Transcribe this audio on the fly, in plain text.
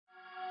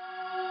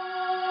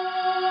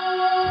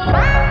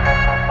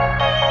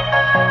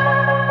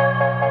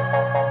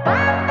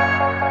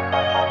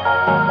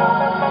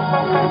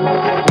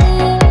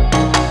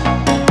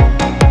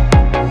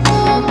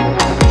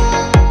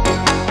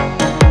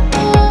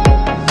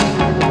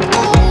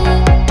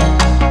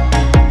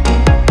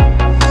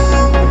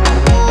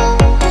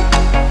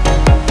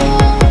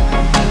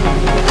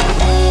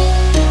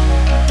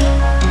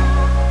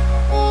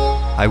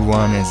Hi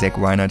everyone, Zach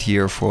Reinhardt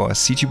here for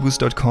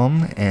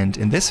cgboost.com, and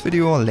in this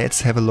video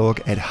let's have a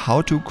look at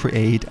how to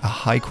create a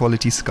high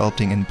quality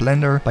sculpting in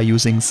Blender by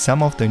using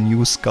some of the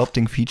new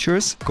sculpting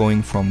features,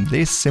 going from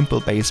this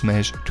simple base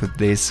mesh to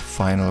this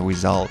final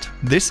result.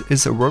 This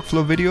is a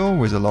workflow video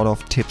with a lot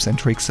of tips and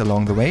tricks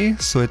along the way,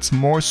 so it's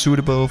more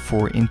suitable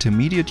for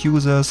intermediate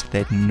users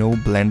that know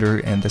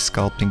Blender and the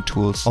sculpting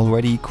tools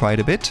already quite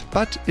a bit,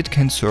 but it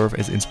can serve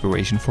as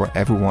inspiration for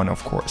everyone,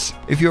 of course.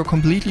 If you're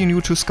completely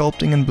new to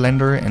sculpting in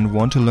Blender and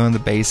want to learn the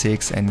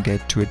basics and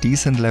get to a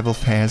decent level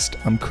fast,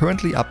 I'm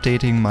currently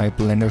updating my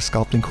Blender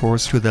sculpting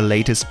course to the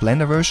latest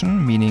Blender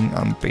version, meaning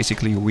I'm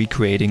basically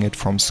recreating it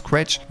from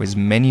scratch with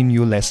many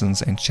new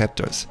lessons and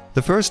chapters.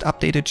 The first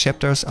updated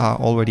chapters are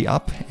already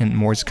up and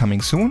more is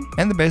coming soon.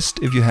 And the best,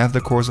 if you have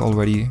the course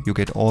already, you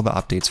get all the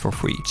updates for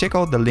free. Check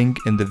out the link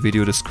in the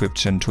video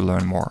description to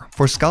learn more.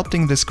 For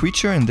sculpting this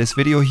creature in this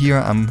video here,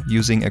 I'm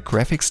using a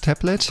graphics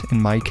tablet,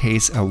 in my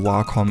case a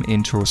Wacom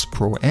Intuos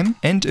Pro M.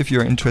 And if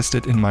you're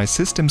interested in my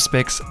system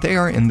specs, they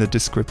are in the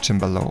description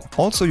below.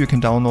 Also, you can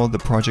download the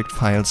project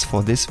files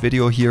for this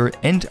video here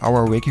and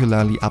our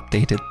regularly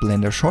updated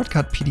Blender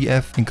shortcut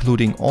PDF,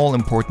 including all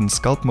important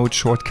sculpt mode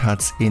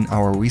shortcuts in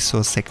our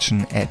resource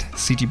section at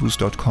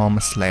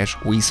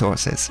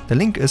cgboost.com/resources. The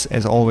link is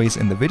as always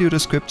in the video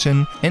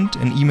description, and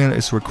an email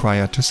is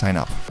required to sign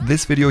up.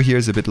 This video here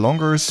is a bit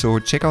longer, so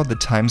check out the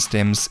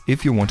timestamps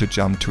if you want to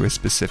jump to a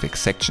specific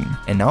section.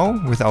 And now,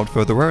 without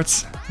further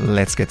words,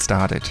 let's get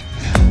started.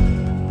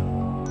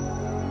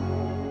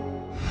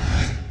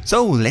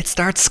 So let's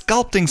start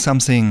sculpting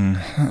something.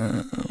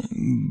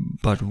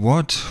 But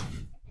what?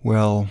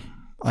 Well,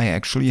 I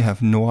actually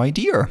have no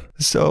idea.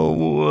 So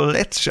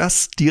let's just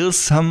steal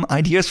some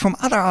ideas from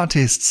other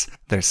artists.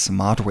 The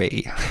smart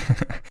way.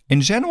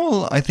 In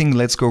general, I think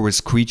let's go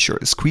with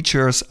creatures.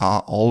 Creatures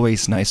are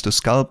always nice to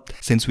sculpt,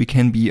 since we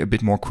can be a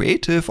bit more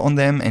creative on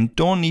them and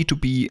don't need to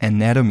be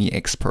anatomy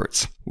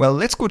experts. Well,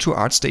 let's go to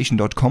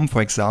artstation.com,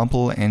 for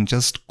example, and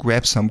just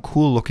grab some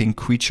cool looking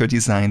creature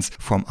designs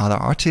from other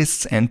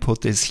artists and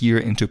put this here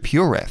into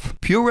PureRef.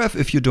 PureRef,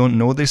 if you don't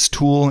know this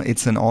tool,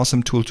 it's an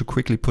awesome tool to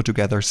quickly put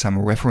together some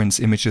reference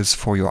images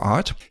for your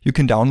art. You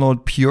can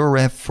download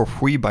PureRef for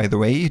free, by the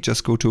way.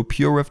 Just go to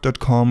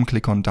pureref.com,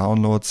 click on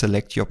download,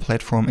 select your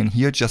platform, and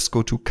here just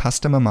go to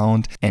custom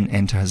amount and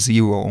enter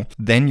 0.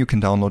 Then you can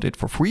download it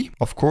for free.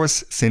 Of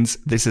course, since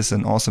this is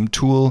an awesome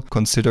tool,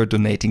 consider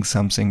donating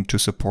something to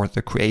support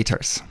the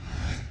creators.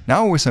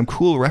 Now, with some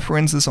cool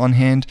references on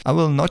hand, I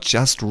will not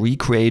just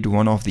recreate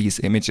one of these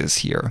images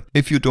here.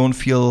 If you don't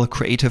feel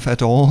creative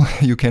at all,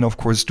 you can of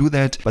course do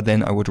that, but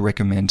then I would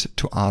recommend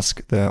to ask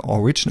the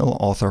original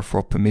author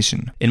for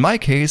permission. In my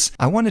case,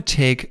 I want to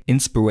take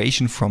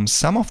inspiration from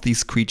some of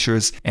these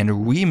creatures and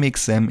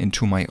remix them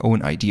into my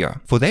own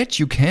idea. For that,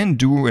 you can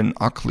do an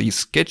ugly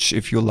sketch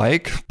if you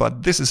like,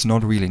 but this is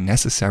not really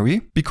necessary,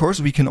 because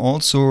we can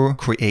also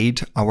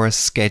create our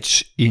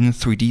sketch in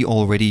 3D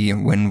already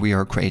when we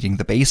are creating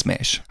the base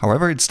mesh.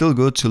 However, it's still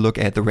good to look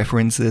at the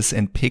references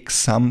and pick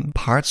some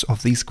parts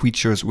of these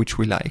creatures which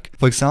we like.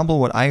 For example,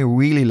 what I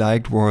really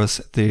liked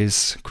was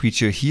this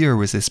creature here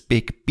with this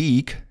big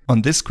beak.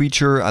 On this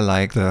creature, I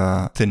like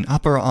the thin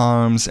upper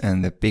arms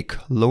and the big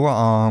lower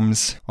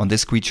arms. On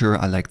this creature,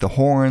 I like the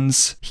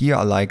horns. Here,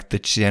 I like the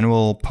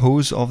general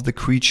pose of the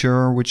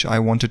creature, which I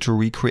wanted to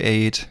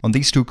recreate. On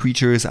these two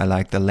creatures, I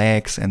like the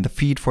legs and the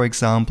feet, for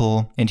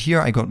example. And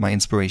here, I got my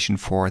inspiration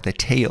for the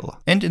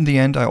tail. And in the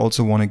end, I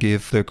also want to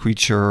give the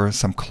creature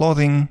some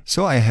clothing,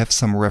 so I have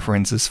some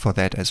references for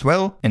that as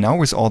well. And now,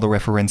 with all the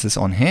references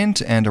on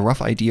hand and a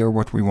rough idea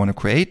what we want to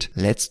create,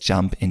 let's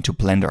jump into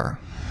Blender.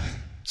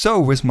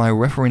 So with my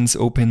reference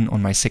open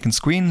on my second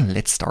screen,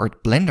 let's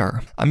start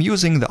Blender. I'm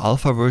using the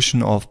alpha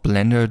version of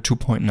Blender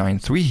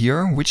 2.93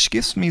 here, which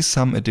gives me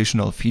some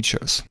additional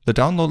features. The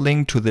download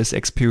link to this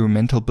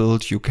experimental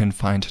build you can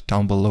find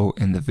down below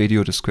in the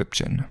video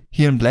description.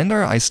 Here in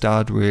Blender, I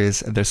start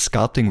with the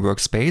sculpting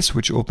workspace,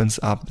 which opens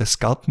up the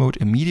sculpt mode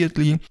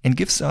immediately and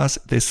gives us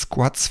this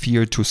squat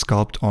sphere to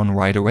sculpt on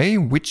right away,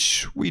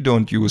 which we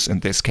don't use in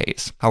this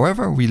case.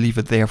 However, we leave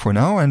it there for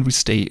now and we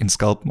stay in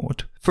sculpt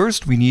mode.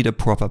 First, we need a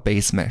proper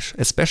base mesh,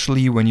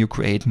 especially when you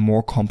create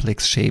more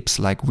complex shapes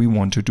like we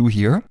want to do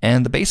here.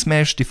 And the base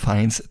mesh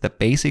defines the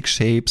basic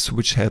shapes,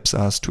 which helps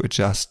us to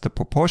adjust the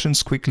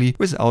proportions quickly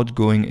without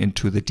going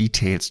into the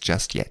details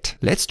just yet.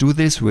 Let's do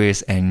this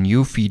with a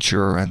new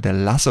feature, the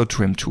Lasso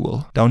Trim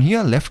tool. Down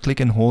here, left click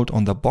and hold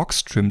on the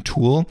box trim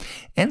tool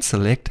and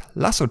select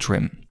Lasso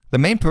Trim. The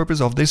main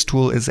purpose of this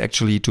tool is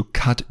actually to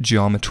cut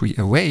geometry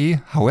away.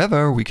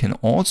 However, we can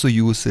also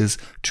use this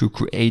to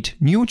create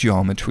new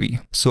geometry.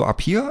 So up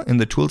here in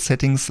the tool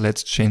settings,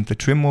 let's change the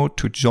trim mode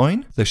to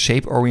join. The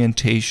shape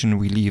orientation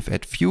we leave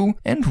at view,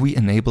 and we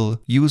enable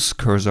use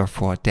cursor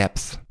for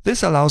depth.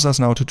 This allows us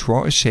now to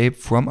draw a shape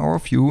from our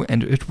view,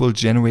 and it will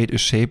generate a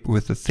shape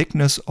with the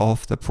thickness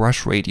of the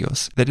brush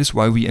radius. That is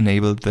why we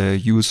enabled the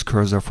use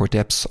cursor for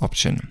depth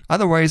option.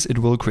 Otherwise, it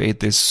will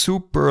create this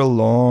super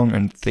long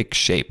and thick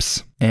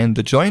shapes. And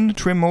the join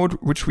trim mode,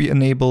 which we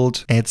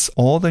enabled, adds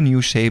all the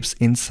new shapes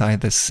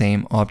inside the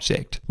same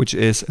object, which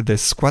is the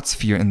squat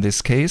sphere in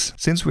this case,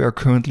 since we are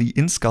currently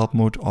in sculpt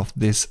mode of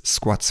this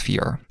squat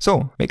sphere.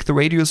 So make the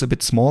radius a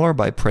bit smaller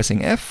by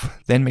pressing F,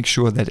 then make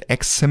sure that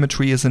X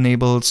symmetry is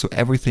enabled so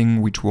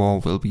everything we draw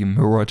will be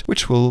mirrored,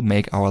 which will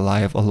make our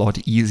life a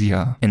lot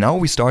easier. And now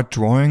we start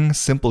drawing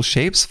simple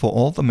shapes for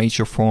all the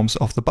major forms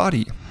of the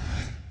body.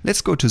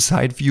 Let's go to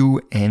side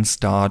view and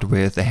start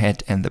with the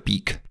head and the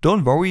beak.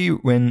 Don't worry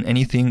when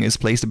anything is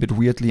placed a bit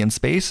weirdly in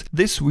space,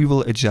 this we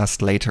will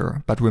adjust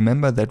later, but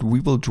remember that we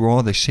will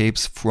draw the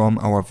shapes from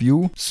our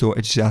view, so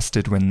adjust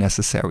it when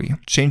necessary.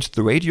 Change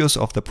the radius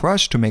of the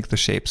brush to make the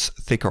shapes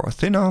thicker or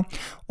thinner.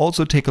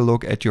 Also take a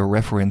look at your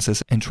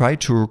references and try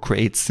to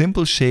create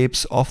simple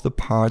shapes of the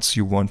parts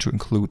you want to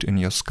include in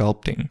your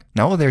sculpting.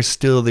 Now there's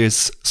still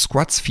this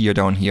squat sphere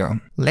down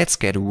here. Let's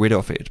get rid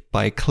of it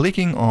by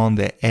clicking on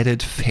the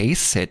Edit Face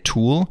Set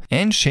tool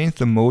and change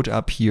the mode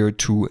up here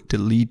to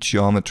Delete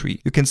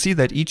Geometry. You can see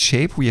that each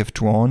shape we have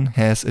drawn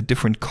has a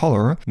different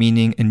color,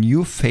 meaning a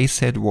new face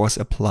set was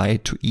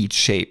applied to each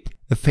shape.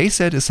 A face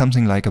set is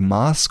something like a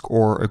mask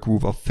or a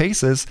group of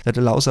faces that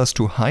allows us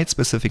to hide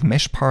specific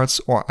mesh parts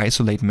or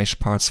isolate mesh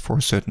parts for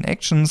certain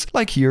actions,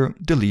 like here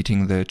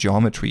deleting the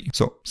geometry.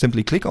 So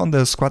simply click on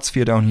the squat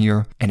sphere down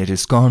here and it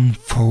is gone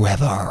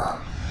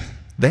forever.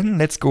 Then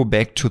let's go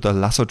back to the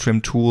Lasso trim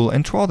tool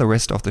and draw the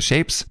rest of the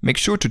shapes. Make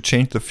sure to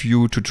change the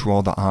view to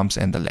draw the arms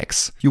and the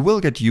legs. You will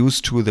get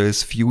used to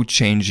this view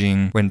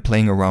changing when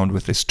playing around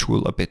with this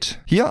tool a bit.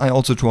 Here I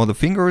also draw the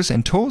fingers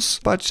and toes,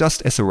 but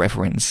just as a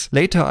reference.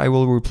 Later I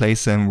will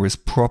replace them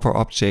with proper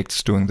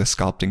objects during the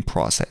sculpting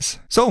process.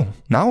 So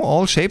now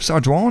all shapes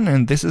are drawn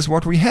and this is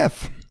what we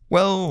have.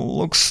 Well,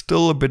 looks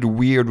still a bit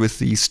weird with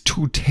these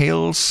two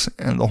tails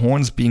and the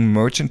horns being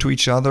merged into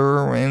each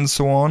other and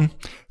so on.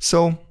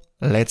 So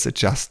let's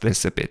adjust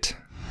this a bit.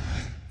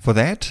 For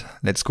that,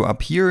 let's go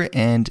up here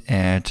and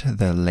add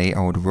the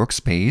layout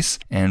workspace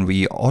and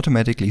we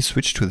automatically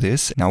switch to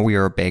this. Now we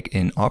are back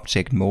in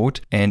object mode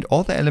and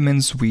all the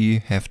elements we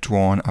have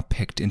drawn are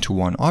packed into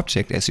one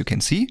object, as you can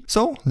see.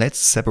 So let's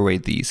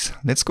separate these.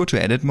 Let's go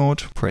to edit mode,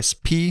 press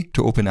P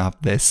to open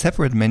up the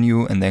separate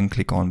menu and then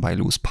click on by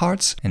loose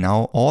parts. And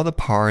now all the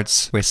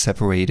parts were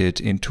separated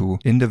into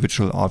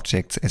individual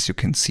objects, as you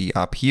can see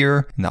up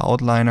here in the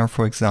outliner,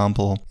 for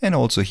example, and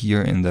also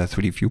here in the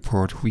 3D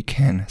viewport we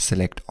can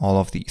select all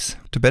of these.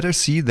 To better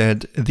see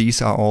that these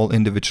are all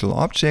individual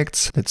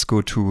objects, let's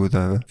go to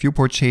the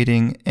viewport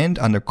shading and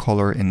under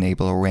color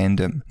enable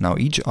random. Now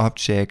each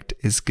object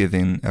is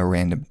given a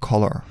random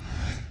color.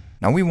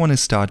 Now we want to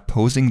start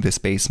posing this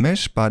base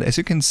mesh, but as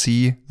you can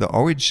see, the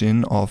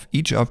origin of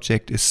each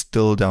object is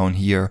still down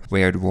here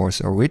where it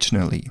was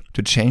originally.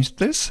 To change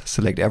this,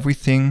 select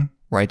everything,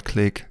 right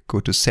click, go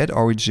to set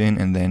origin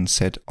and then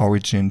set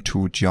origin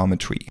to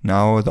geometry.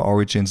 Now the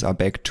origins are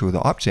back to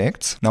the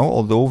objects. Now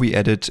although we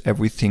added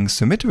everything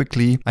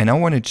symmetrically, I now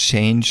want to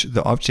change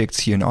the objects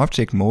here in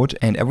object mode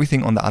and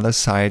everything on the other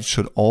side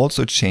should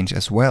also change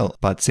as well.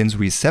 But since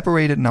we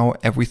separated now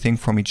everything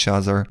from each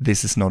other,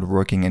 this is not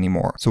working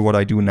anymore. So what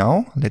I do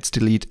now, let's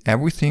delete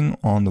everything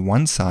on the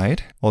one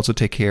side. Also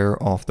take care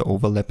of the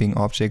overlapping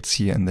objects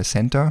here in the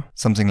center,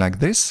 something like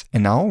this.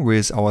 And now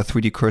with our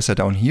 3D cursor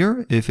down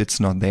here, if it's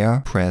not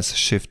there, press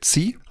Shift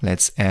C.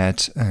 Let's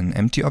add an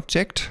empty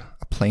object,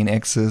 a plane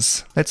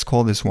axis. Let's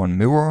call this one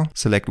mirror.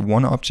 Select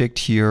one object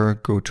here,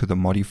 go to the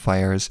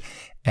modifiers,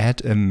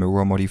 add a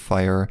mirror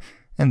modifier,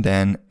 and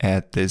then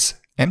add this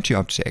empty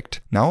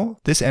object. Now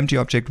this empty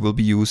object will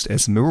be used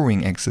as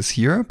mirroring axis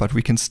here, but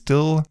we can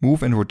still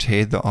move and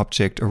rotate the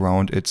object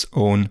around its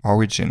own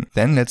origin.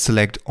 Then let's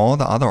select all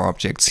the other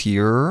objects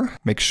here.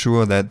 Make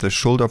sure that the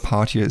shoulder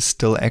part here is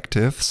still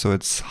active, so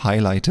it's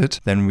highlighted.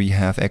 Then we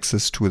have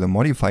access to the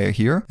modifier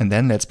here. And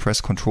then let's press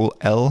Ctrl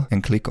L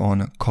and click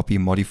on Copy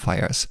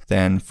Modifiers.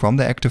 Then from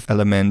the active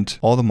element,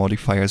 all the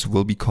modifiers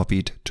will be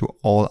copied to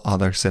all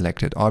other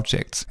selected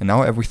objects. And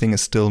now everything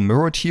is still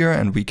mirrored here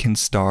and we can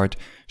start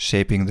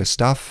shaping the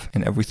stuff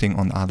and everything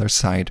on the other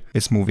side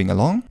is moving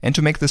along. And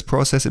to make this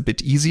process a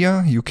bit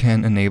easier, you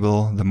can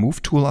enable the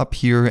move tool up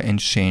here and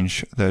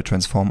change the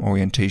transform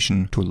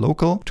orientation to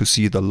local to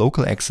see the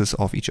local axis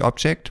of each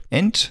object.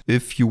 And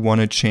if you want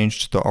to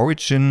change the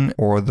origin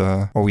or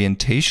the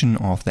orientation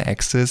of the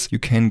axis, you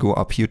can go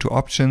up here to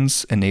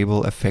options,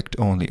 enable affect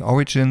only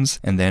origins,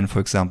 and then for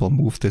example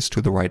move this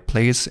to the right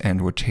place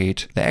and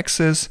rotate the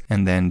axis,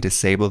 and then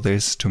disable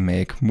this to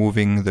make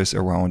moving this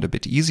around a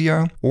bit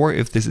easier. Or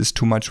if this is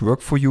too much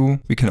work for you,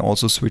 we can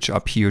also switch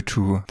up here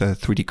to the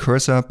 3D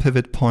cursor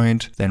pivot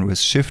point, then with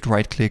shift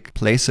right click,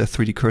 place a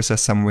 3D cursor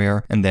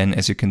somewhere, and then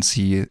as you can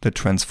see, the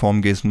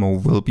transform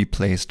gizmo will be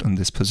placed on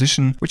this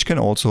position, which can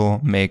also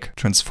make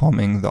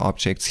transforming the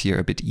objects here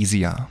a bit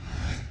easier.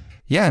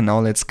 Yeah, now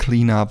let's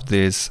clean up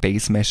this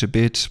base mesh a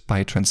bit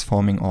by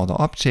transforming all the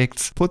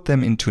objects, put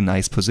them into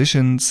nice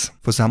positions.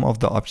 For some of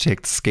the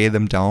objects, scale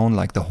them down,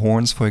 like the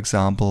horns for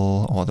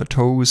example, or the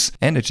toes,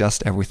 and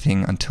adjust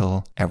everything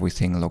until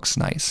everything looks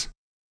nice.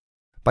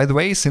 By the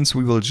way, since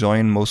we will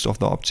join most of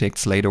the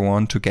objects later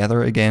on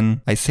together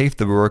again, I saved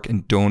the work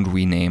and don't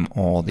rename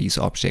all these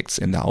objects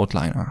in the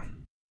outliner.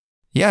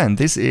 Yeah, and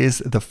this is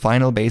the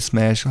final base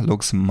mesh.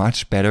 Looks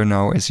much better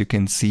now, as you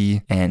can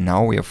see. And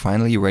now we are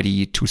finally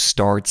ready to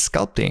start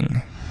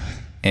sculpting.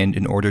 And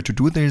in order to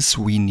do this,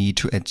 we need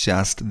to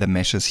adjust the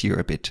meshes here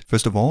a bit.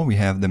 First of all, we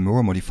have the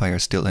mirror modifier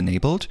still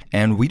enabled,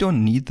 and we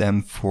don't need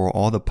them for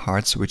all the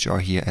parts which are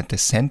here at the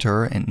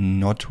center and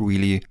not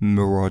really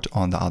mirrored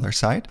on the other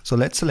side. So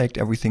let's select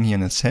everything here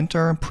in the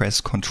center,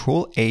 press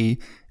Ctrl A,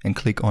 and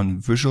click on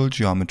Visual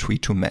Geometry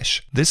to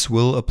Mesh. This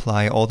will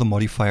apply all the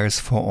modifiers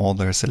for all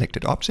the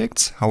selected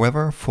objects.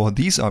 However, for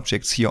these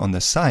objects here on the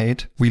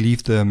side, we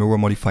leave the mirror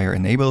modifier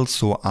enabled,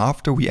 so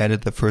after we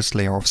added the first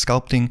layer of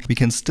sculpting, we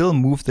can still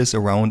move this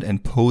around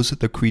and pose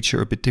the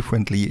creature a bit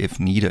differently if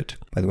needed.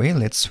 By the way,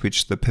 let's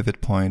switch the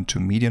pivot point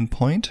to median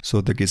point, so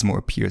the gizmo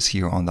appears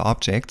here on the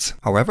objects.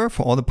 However,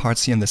 for all the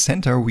parts here in the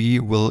center, we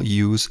will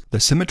use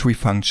the symmetry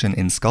function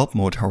in sculpt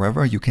mode.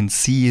 However, you can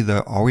see the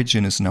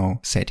origin is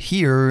now set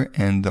here,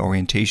 and the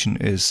orientation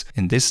is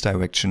in this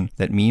direction.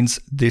 That means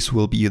this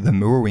will be the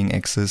mirroring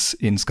axis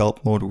in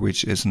sculpt mode,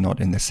 which is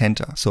not in the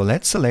center. So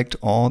let's select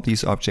all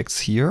these objects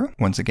here.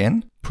 Once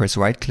again, press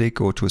right click,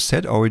 go to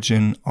set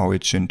origin,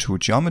 origin to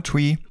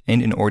geometry.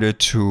 And in order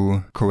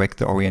to correct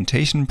the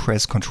orientation,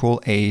 press Ctrl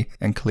A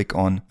and click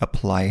on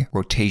apply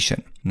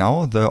rotation.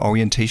 Now the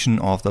orientation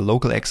of the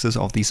local axis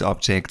of these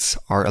objects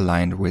are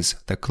aligned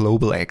with the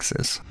global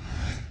axis.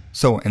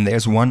 So, and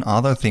there's one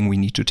other thing we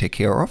need to take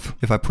care of.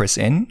 If I press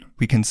N,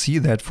 we can see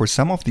that for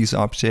some of these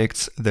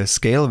objects, the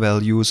scale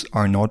values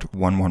are not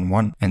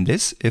 1:1:1. And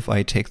this, if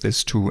I take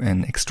this to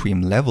an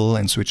extreme level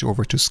and switch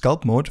over to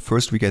sculpt mode,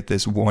 first we get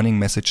this warning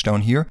message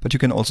down here, but you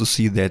can also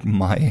see that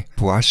my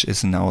brush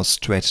is now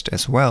stretched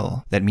as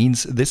well. That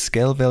means this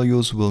scale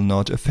values will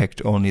not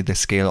affect only the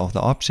scale of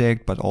the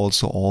object, but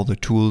also all the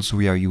tools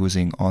we are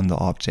using on the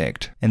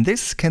object. And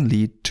this can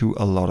lead to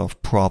a lot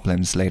of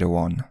problems later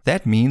on.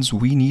 That means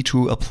we need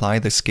to apply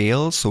the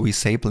scale, so we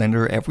say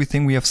Blender,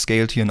 everything we have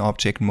scaled here in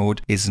object mode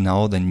is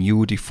now the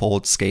new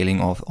default scaling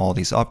of all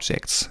these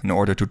objects. In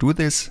order to do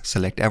this,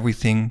 select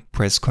everything,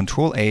 press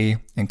Ctrl A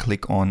and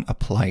click on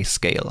Apply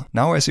Scale.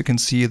 Now as you can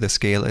see, the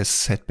scale is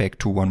set back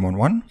to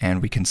 1:1:1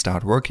 and we can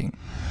start working.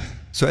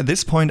 So at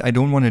this point, I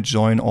don't want to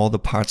join all the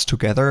parts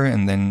together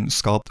and then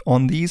sculpt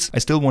on these. I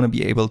still want to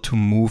be able to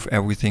move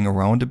everything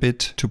around a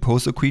bit to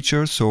pose the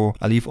creature. So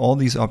I leave all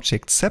these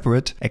objects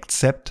separate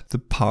except the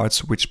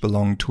parts which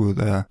belong to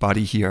the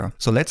body here.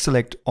 So let's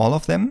select all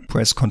of them,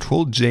 press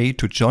Ctrl J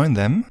to join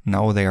them.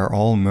 Now they are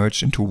all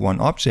merged into one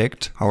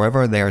object.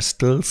 However, they are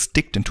still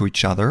sticked into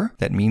each other.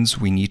 That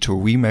means we need to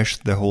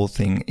remesh the whole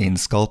thing in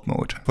sculpt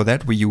mode. For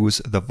that, we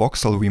use the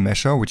voxel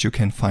remesher, which you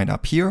can find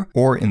up here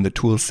or in the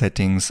tool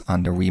settings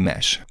under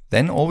remesh.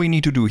 Then all we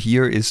need to do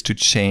here is to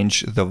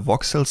change the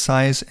voxel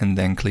size and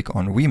then click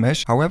on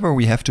remesh. However,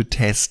 we have to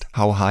test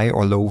how high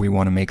or low we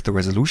want to make the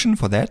resolution.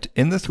 For that,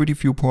 in the 3D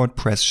viewport,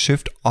 press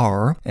Shift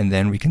R and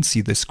then we can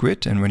see this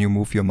grid, and when you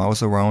move your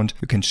mouse around,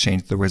 you can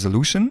change the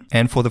resolution.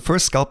 And for the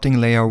first sculpting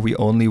layer, we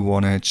only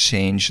want to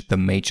change the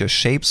major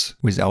shapes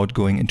without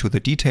going into the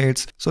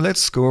details. So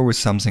let's go with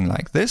something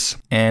like this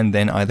and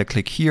then either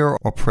click here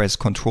or press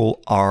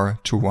Ctrl R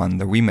to run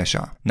the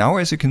remesher. Now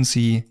as you can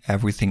see,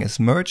 everything is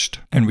merged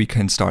and we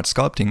can start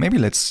sculpting. Maybe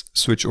let's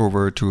switch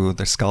over to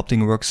the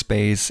sculpting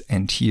workspace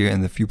and here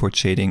in the viewport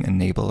shading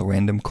enable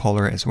random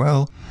color as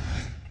well.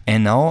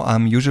 And now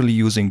I'm usually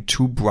using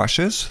two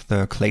brushes,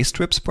 the clay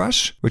strips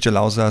brush, which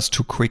allows us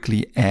to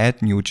quickly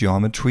add new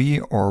geometry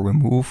or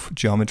remove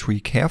geometry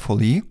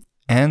carefully,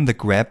 and the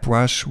grab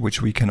brush,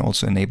 which we can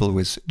also enable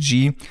with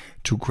G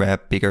to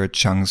grab bigger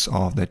chunks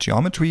of the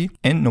geometry.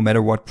 And no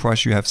matter what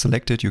brush you have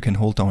selected, you can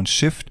hold down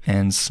Shift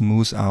and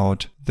smooth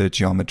out the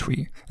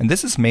geometry. And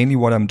this is mainly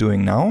what I'm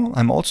doing now.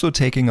 I'm also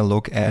taking a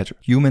look at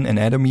human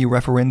anatomy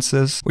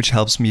references, which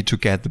helps me to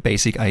get the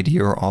basic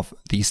idea of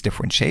these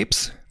different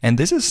shapes. And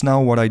this is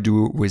now what I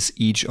do with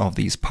each of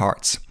these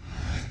parts.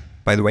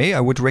 By the way, I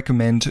would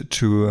recommend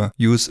to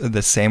use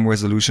the same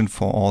resolution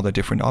for all the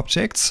different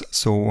objects.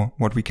 So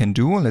what we can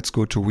do, let's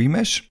go to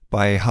remesh.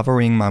 By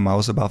hovering my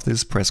mouse above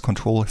this, press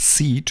Ctrl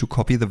C to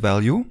copy the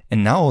value.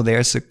 And now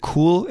there's a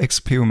cool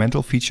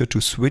experimental feature to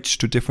switch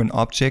to different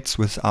objects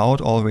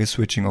without always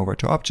switching over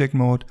to object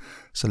mode.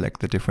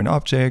 Select the different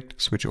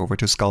object, switch over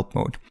to sculpt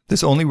mode.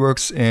 This only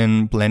works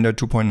in Blender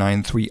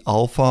 2.93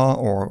 Alpha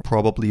or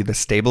probably the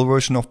stable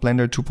version of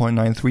Blender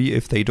 2.93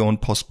 if they don't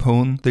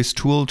postpone this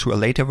tool to a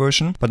later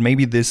version. But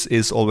maybe this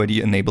is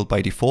already enabled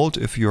by default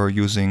if you're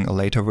using a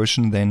later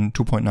version than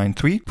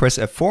 2.93. Press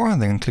F4,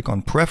 then click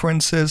on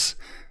Preferences.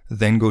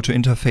 Then go to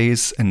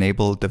Interface,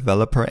 enable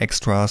Developer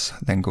Extras,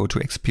 then go to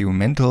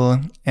Experimental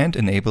and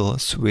enable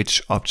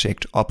Switch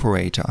Object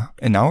Operator.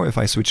 And now if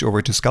I switch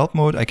over to Sculpt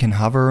mode, I can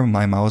hover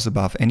my mouse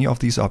above any of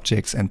these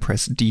objects and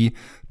press D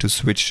to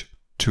switch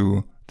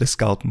to the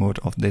sculpt mode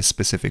of this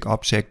specific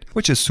object,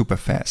 which is super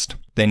fast.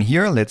 Then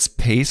here, let's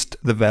paste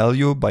the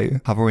value by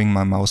hovering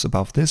my mouse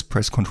above this,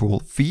 press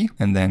Ctrl V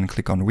and then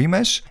click on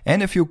Remesh.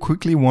 And if you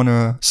quickly want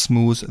to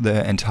smooth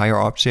the entire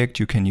object,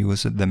 you can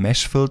use the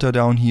mesh filter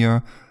down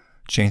here.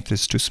 Change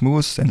this to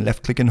smooth and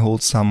left click and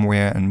hold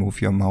somewhere and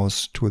move your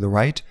mouse to the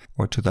right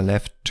or to the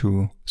left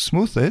to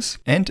smooth this.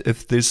 And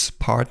if this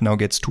part now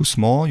gets too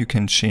small, you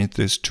can change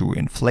this to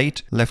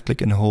inflate, left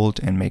click and hold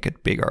and make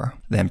it bigger.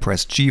 Then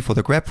press G for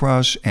the grab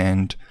brush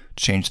and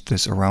change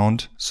this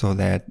around so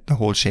that the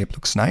whole shape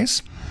looks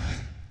nice.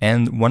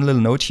 And one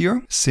little note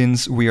here,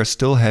 since we are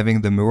still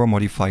having the mirror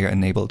modifier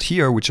enabled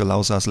here, which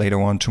allows us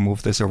later on to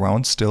move this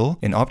around still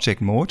in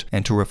object mode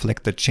and to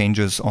reflect the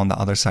changes on the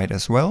other side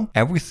as well,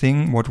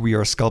 everything what we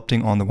are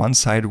sculpting on the one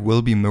side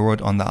will be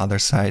mirrored on the other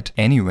side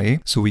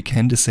anyway, so we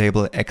can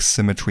disable X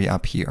symmetry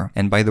up here.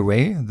 And by the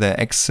way, the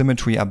X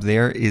symmetry up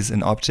there is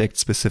an object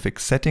specific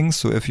setting,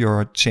 so if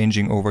you're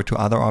changing over to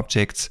other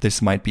objects,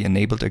 this might be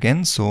enabled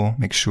again, so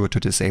make sure to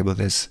disable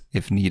this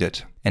if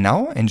needed. And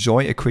now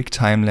enjoy a quick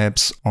time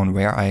lapse on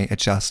where I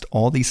adjust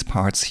all these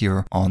parts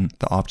here on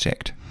the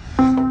object.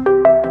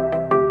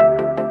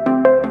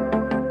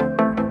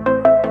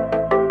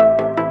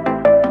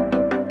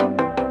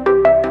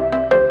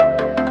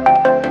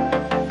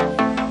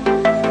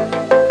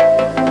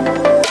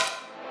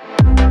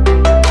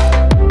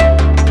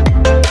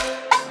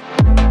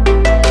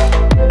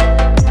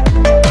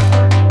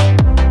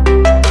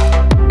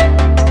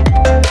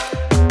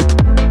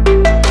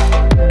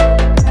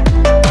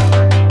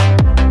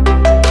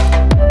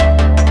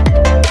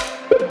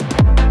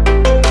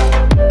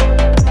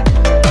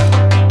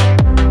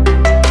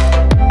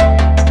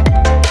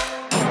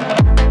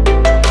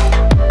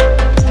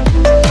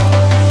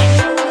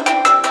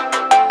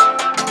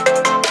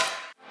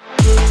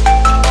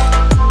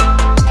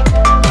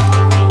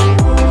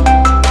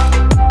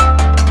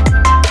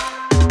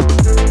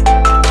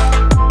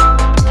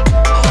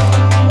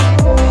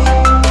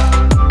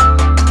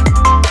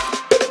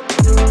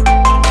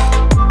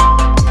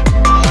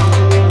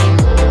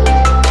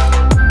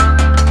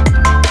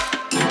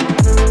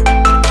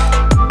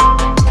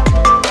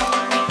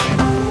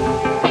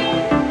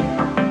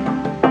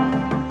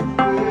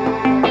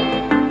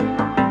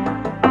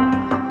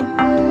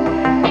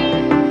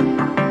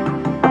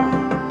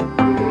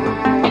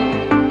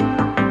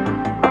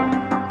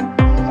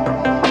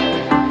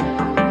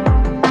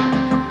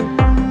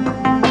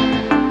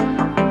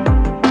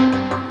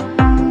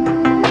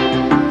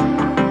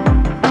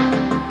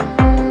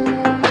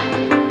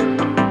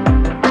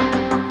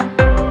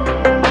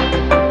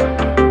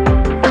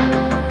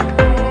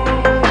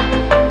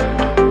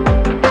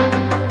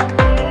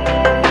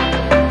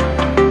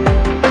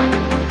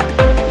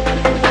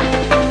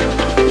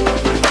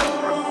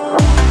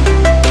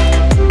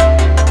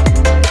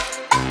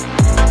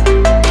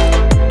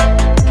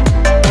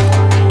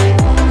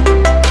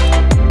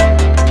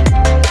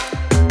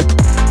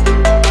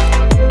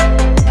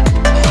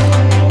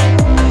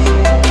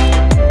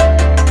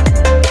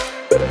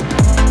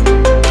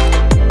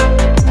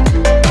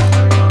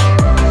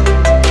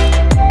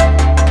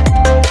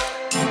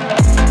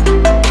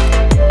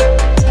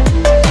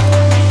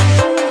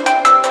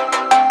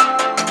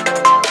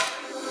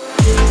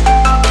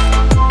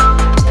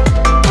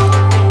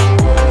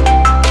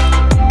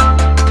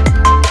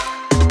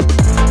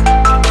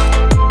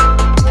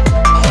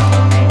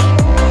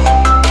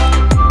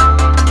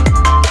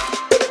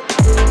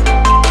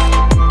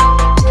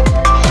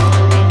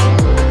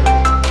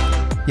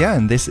 Yeah,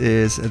 and this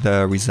is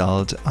the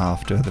result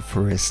after the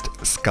first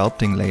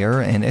sculpting layer,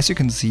 and as you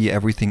can see,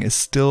 everything is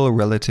still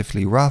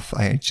relatively rough.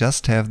 I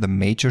just have the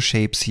major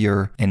shapes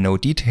here and no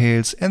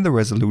details, and the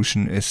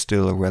resolution is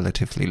still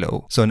relatively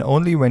low. So and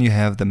only when you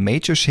have the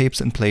major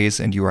shapes in place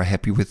and you are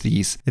happy with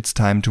these, it's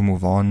time to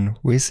move on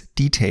with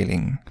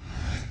detailing.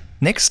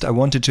 Next, I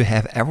wanted to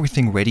have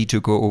everything ready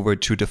to go over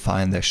to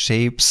define the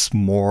shapes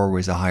more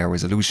with a higher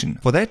resolution.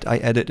 For that, I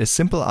added a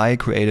simple eye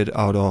created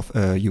out of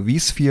a UV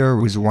sphere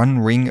with one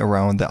ring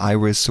around the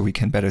iris so we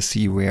can better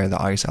see where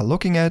the eyes are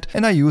looking at.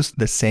 And I used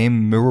the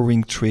same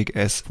mirroring trick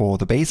as for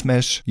the base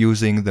mesh,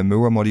 using the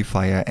mirror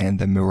modifier and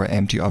the mirror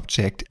empty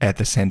object at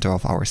the center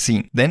of our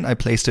scene. Then I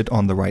placed it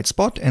on the right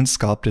spot and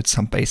sculpted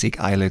some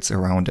basic eyelids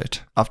around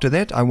it. After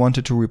that, I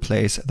wanted to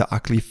replace the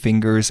ugly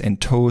fingers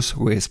and toes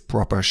with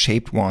proper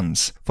shaped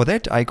ones. For that,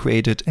 I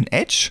created an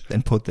edge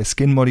and put the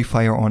skin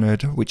modifier on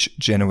it, which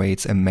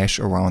generates a mesh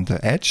around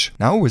the edge.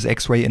 Now with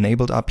X-ray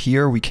enabled up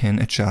here, we can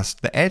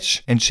adjust the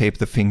edge and shape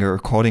the finger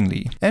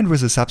accordingly. And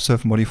with a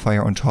subsurf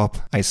modifier on top,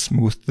 I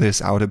smoothed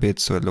this out a bit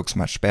so it looks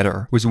much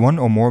better. With one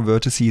or more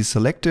vertices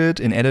selected,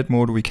 in edit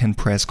mode we can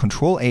press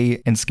Ctrl A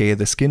and scale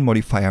the skin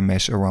modifier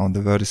mesh around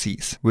the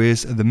vertices.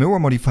 With the mirror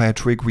modifier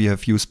trick we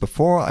have used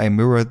before, I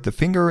mirrored the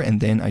finger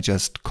and then I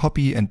just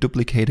copy and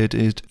duplicated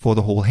it for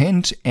the whole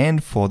hand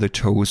and for the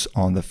toes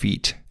on the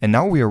feet. And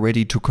now we are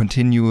ready to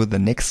continue the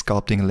next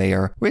sculpting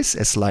layer with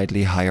a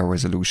slightly higher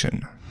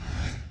resolution.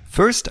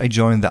 First, I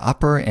joined the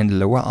upper and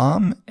lower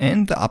arm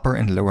and the upper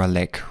and lower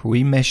leg,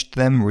 remeshed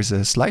them with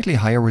a slightly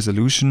higher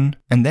resolution,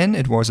 and then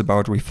it was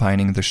about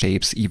refining the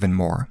shapes even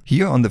more.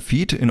 Here on the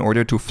feet, in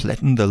order to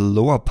flatten the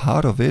lower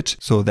part of it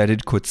so that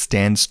it could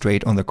stand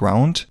straight on the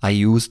ground, I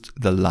used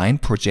the line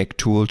project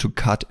tool to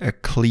cut a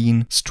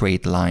clean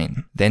straight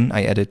line. Then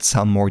I added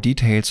some more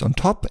details on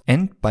top,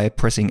 and by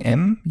pressing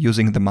M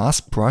using the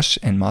mask brush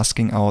and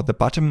masking out the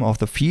bottom of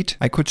the feet,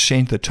 I could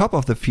change the top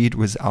of the feet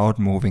without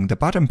moving the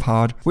bottom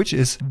part, which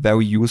is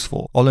very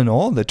useful. All in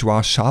all, the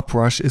Draw Sharp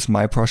brush is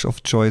my brush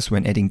of choice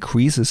when adding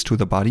creases to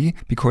the body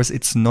because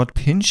it's not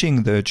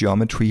pinching the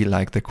geometry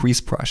like the crease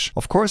brush.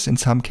 Of course, in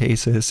some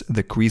cases,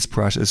 the crease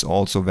brush is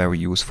also very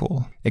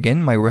useful.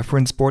 Again, my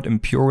reference board in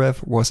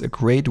PureRef was a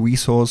great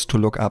resource to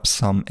look up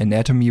some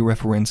anatomy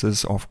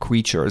references of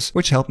creatures,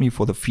 which helped me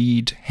for the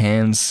feet,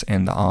 hands,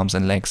 and the arms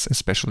and legs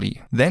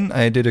especially. Then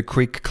I did a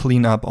quick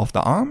cleanup of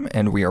the arm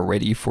and we are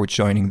ready for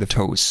joining the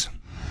toes.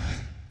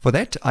 For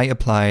that, I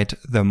applied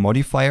the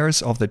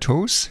modifiers of the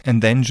toes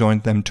and then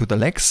joined them to the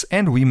legs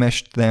and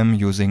remeshed them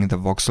using the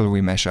voxel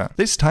remesher.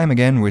 This time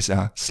again with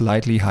a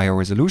slightly higher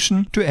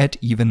resolution to add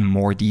even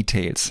more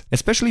details.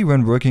 Especially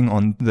when working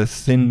on the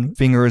thin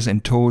fingers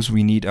and toes,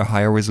 we need a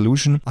higher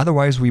resolution.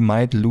 Otherwise, we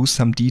might lose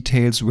some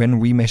details when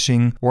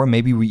remeshing, or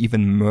maybe we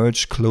even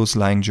merge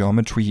close-lying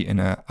geometry in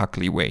an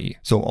ugly way.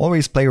 So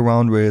always play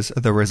around with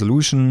the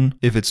resolution.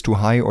 If it's too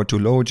high or too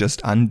low,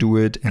 just undo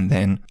it and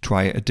then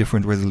try a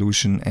different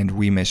resolution and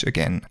remesh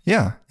again.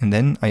 Yeah, and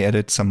then I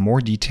added some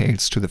more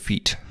details to the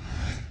feet.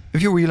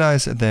 If you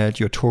realize that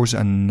your toes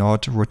are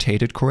not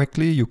rotated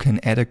correctly, you can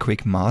add a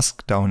quick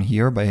mask down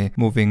here by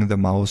moving the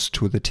mouse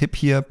to the tip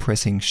here,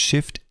 pressing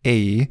Shift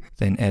A,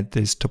 then add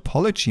this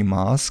topology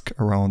mask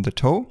around the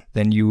toe,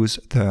 then use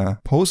the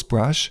pose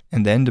brush,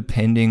 and then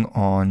depending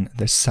on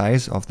the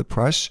size of the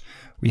brush,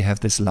 we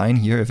have this line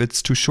here. If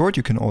it's too short,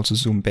 you can also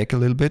zoom back a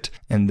little bit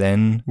and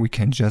then we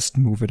can just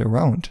move it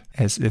around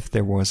as if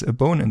there was a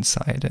bone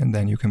inside, and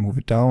then you can move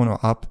it down or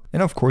up.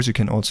 And of course you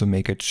can also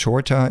make it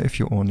shorter if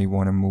you only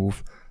want to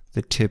move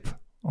the tip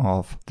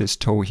of this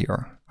toe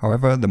here.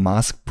 However, the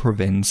mask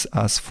prevents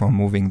us from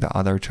moving the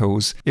other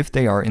toes if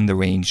they are in the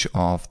range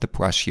of the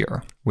brush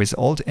here. With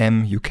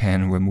Alt-M you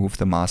can remove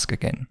the mask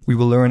again. We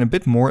will learn a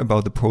bit more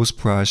about the pose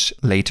brush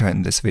later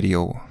in this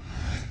video.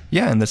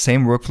 Yeah, and the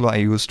same workflow I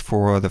used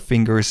for the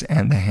fingers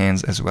and the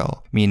hands as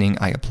well. Meaning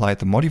I applied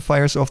the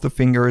modifiers of the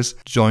fingers,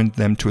 joined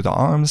them to the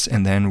arms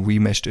and then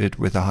remeshed it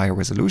with a higher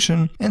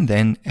resolution and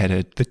then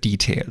added the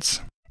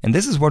details. And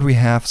this is what we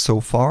have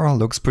so far.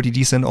 Looks pretty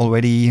decent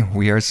already.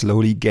 We are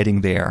slowly getting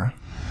there.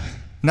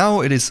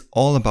 Now it is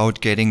all about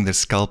getting the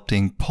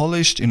sculpting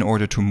polished in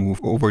order to move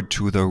over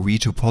to the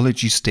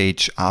retopology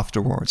stage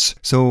afterwards.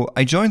 So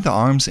I joined the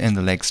arms and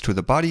the legs to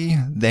the body,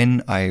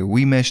 then I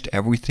remeshed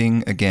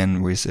everything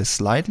again with a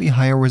slightly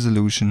higher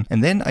resolution,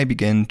 and then I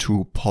began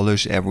to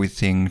polish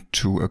everything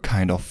to a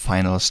kind of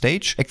final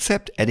stage,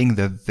 except adding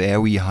the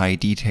very high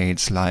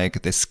details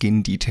like the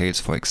skin details,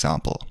 for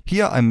example.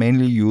 Here I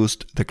mainly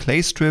used the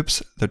clay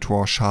strips, the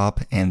Draw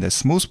Sharp and the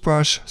smooth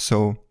brush,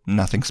 so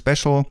nothing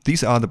special.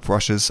 These are the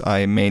brushes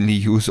I mainly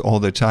use all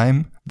the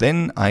time.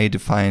 Then I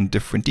defined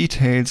different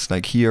details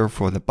like here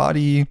for the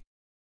body.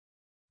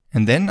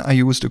 And then I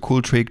used a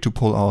cool trick to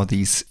pull out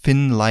these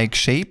fin-like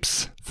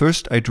shapes.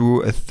 First I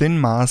drew a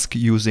thin mask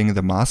using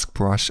the mask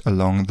brush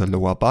along the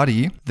lower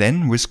body.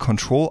 Then with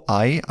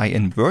Ctrl-I, I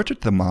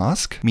inverted the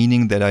mask,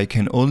 meaning that I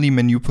can only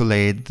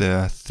manipulate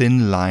the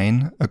thin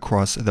line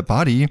across the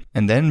body.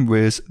 And then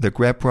with the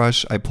grab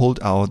brush, I pulled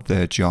out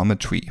the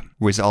geometry.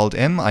 With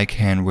Alt-M, I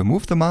can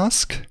remove the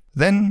mask.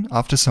 Then,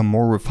 after some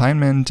more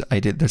refinement, I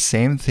did the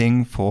same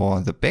thing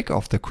for the back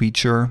of the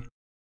creature.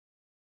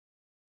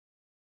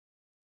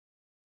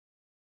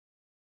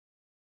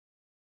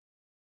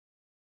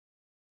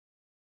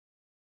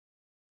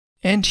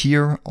 And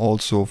here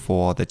also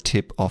for the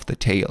tip of the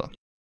tail.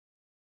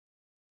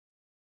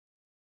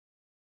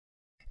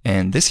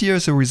 And this here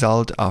is the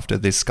result after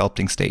this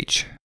sculpting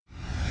stage.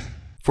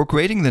 For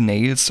creating the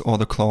nails or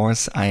the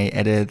claws, I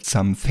added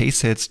some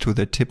facets to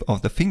the tip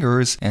of the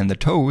fingers and the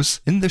toes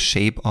in the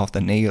shape of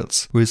the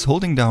nails. With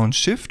holding down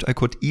Shift, I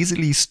could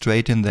easily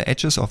straighten the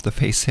edges of the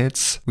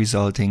facets,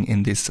 resulting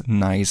in these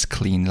nice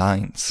clean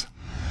lines.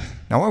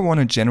 Now I want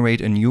to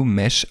generate a new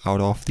mesh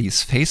out of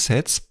these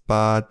facets,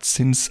 but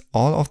since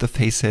all of the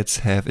facets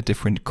have a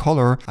different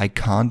color, I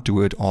can't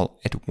do it all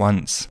at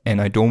once.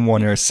 And I don't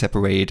want to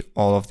separate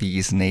all of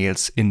these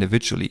nails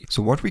individually.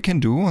 So what we can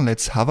do,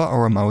 let's hover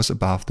our mouse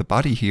above the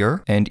body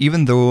here. And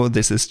even though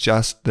this is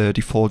just the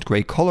default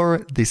gray color,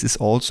 this is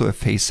also a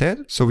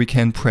facet. So we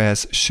can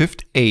press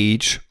Shift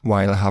H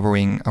while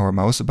hovering our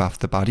mouse above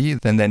the body.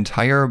 Then the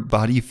entire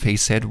body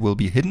facet will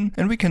be hidden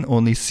and we can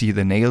only see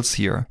the nails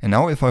here. And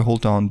now if I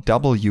hold down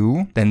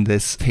W, then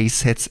this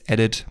facets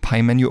edit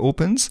pie menu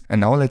opens. settings.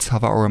 And now let's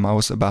hover our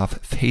mouse above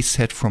face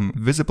set from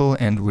visible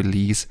and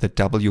release the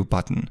W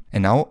button.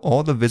 And now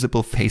all the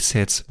visible face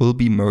sets will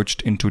be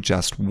merged into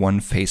just one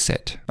face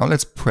set. Now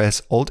let's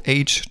press Alt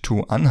H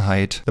to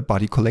unhide the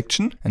body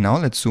collection. And now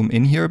let's zoom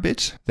in here a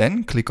bit.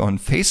 Then click on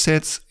face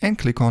sets and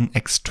click on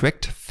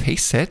extract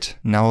face set.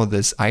 Now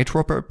this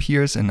eyedropper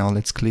appears, and now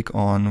let's click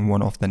on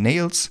one of the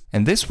nails.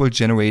 And this will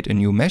generate a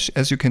new mesh,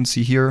 as you can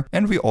see here.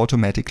 And we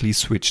automatically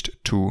switched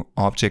to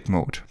object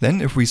mode.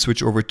 Then if we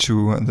switch over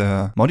to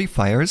the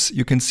modifiers,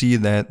 you can see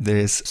that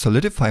this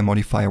solidify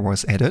modifier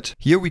was added.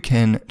 Here we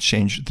can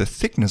change the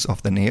thickness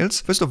of the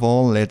nails. First of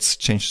all, let's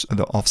change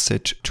the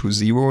offset to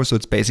 0. So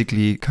it's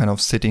basically kind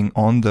of sitting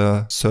on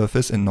the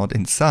surface and not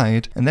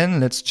inside. And then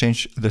let's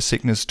change the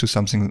thickness to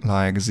something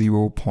like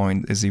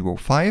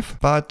 0.05.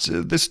 But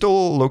this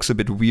still looks a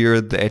bit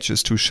weird. The edge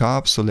is too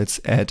sharp. So let's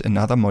add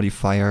another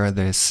modifier,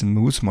 the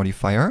smooth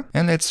modifier.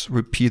 And let's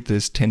repeat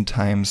this 10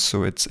 times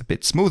so it's a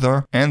bit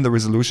smoother. And the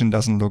resolution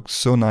doesn't look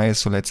so nice.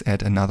 So let's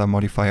add another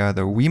modifier,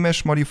 the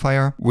remesh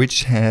modifier,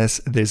 which has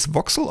this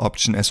voxel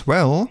option as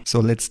well. So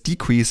let's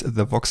decrease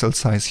the voxel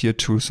size here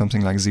to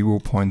something like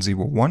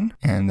 0.01.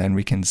 And then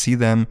we can see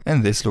them.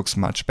 And this looks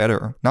much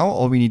better. Now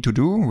all we need to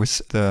do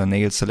with the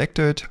nail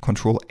selected,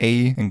 Control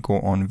A and go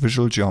on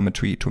Visual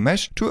Geometry to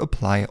Mesh to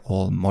apply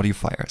all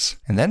modifiers.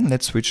 And then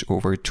let's switch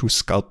over to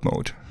Sculpt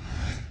mode.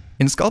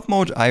 In Sculpt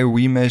mode, I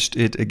remeshed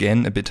it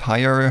again a bit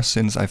higher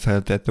since I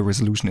felt that the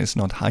resolution is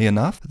not high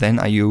enough. Then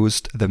I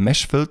used the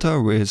mesh filter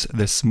with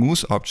the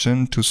smooth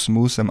option to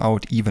smooth them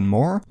out even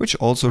more, which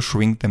also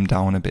shrink them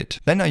down a bit.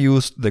 Then I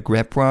used the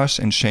grab brush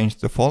and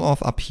changed the fall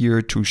off up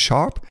here to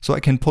sharp, so I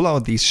can pull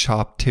out these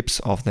sharp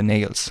tips of the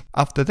nails.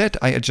 After that,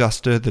 I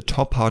adjusted the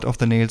top part of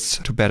the nails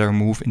to better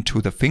move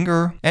into the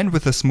finger. And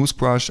with the smooth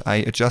brush, I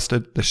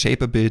adjusted the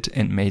shape a bit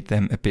and made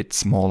them a bit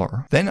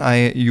smaller. Then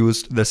I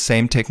used the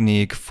same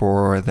technique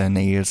for the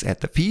nails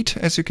at the feet,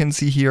 as you can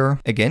see here.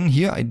 Again,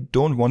 here I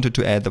don't want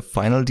to add the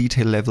final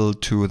detail level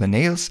to the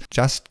nails,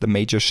 just the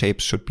major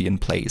shapes should be in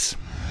place.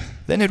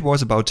 Then it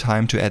was about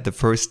time to add the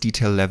first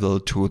detail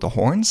level to the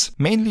horns.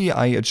 Mainly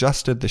I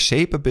adjusted the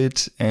shape a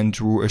bit and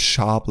drew a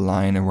sharp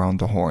line around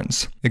the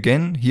horns.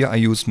 Again, here I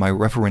used my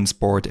reference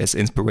board as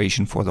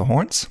inspiration for the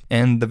horns,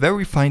 and the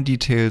very fine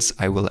details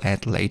I will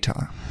add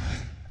later.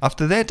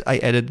 After that, I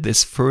added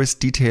this first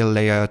detail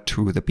layer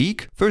to the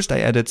beak. First I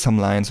added some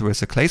lines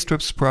with a clay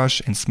strips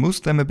brush and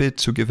smoothed them a bit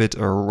to give it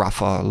a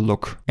rougher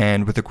look.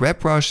 And with the grab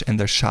brush and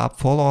the sharp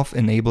fall off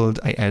enabled,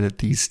 I added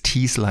these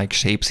teeth-like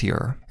shapes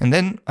here. And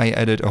then I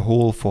added a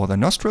hole for the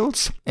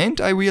nostrils. And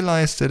I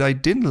realized that I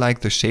didn't like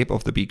the shape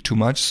of the beak too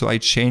much, so I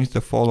changed the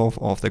fall off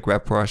of the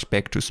grab brush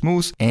back to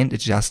smooth and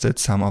adjusted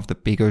some of the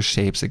bigger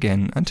shapes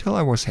again until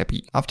I was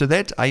happy. After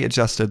that, I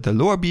adjusted the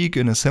lower beak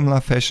in a similar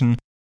fashion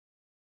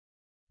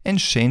and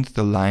changed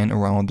the line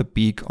around the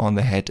beak on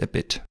the head a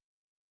bit.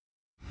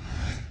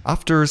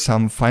 After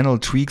some final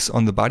tweaks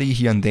on the body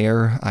here and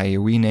there, I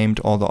renamed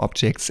all the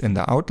objects in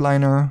the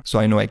outliner, so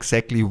I know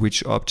exactly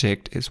which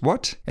object is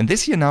what. And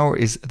this here now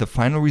is the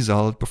final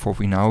result before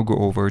we now go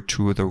over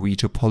to the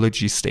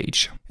retopology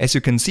stage. As you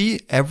can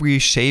see, every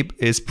shape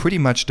is pretty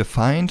much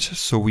defined,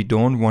 so we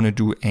don't want to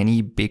do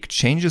any big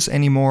changes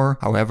anymore.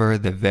 However,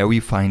 the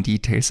very fine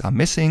details are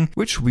missing,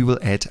 which we will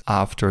add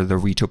after the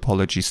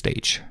retopology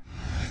stage.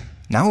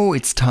 Now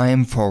it's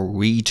time for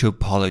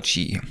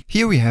retopology.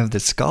 Here we have the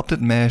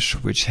sculpted mesh,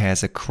 which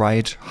has a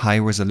quite high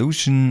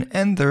resolution,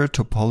 and the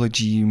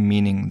topology,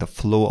 meaning the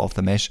flow of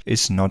the mesh,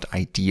 is not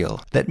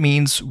ideal. That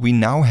means we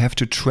now have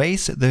to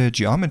trace the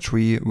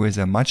geometry with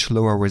a much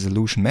lower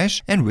resolution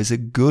mesh and with a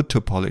good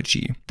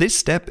topology. This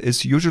step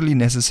is usually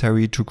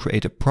necessary to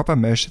create a proper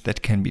mesh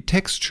that can be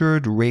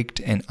textured,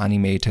 rigged and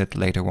animated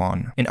later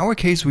on. In our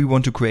case, we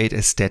want to create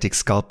a static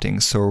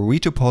sculpting, so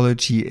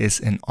retopology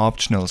is an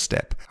optional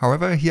step.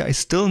 However, here I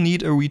still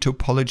need a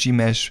retopology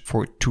mesh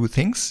for two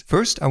things.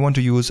 First, I want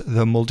to use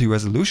the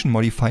multi-resolution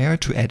modifier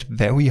to add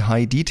very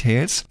high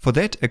details. For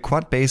that, a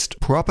quad-based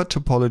proper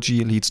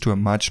topology leads to a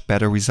much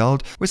better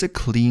result with a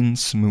clean,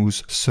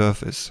 smooth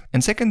surface.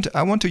 And second,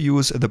 I want to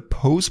use the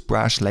pose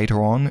brush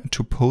later on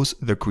to pose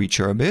the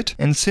creature a bit.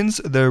 And since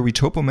the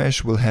retopo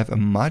mesh will have a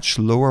much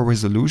lower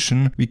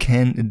resolution, we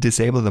can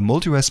disable the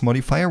multi-res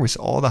modifier with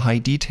all the high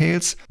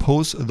details,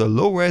 pose the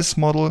low-res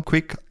model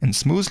quick and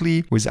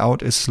smoothly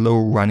without a slow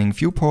running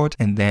viewport,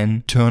 and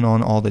then turn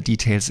on all the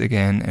details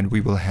again, and we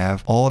will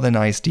have all the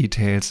nice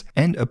details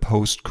and a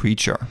posed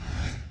creature.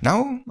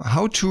 Now,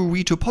 how to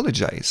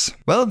retopologize?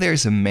 Well,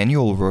 there's a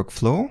manual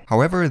workflow.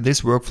 However,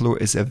 this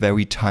workflow is a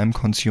very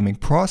time-consuming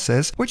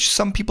process, which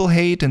some people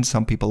hate and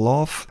some people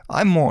love.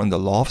 I'm more on the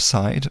love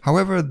side.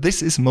 However,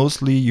 this is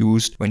mostly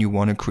used when you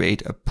want to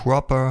create a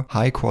proper,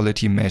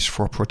 high-quality mesh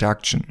for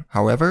production.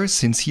 However,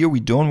 since here we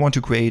don't want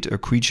to create a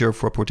creature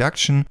for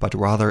production, but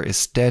rather a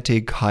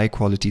static,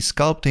 high-quality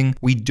sculpting,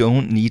 we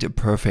don't need a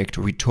perfect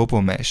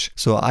retopo mesh.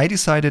 So I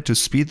decided to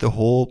speed the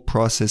whole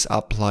process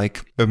up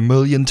like a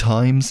million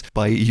times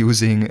by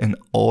using an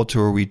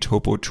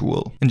Auto-Retopo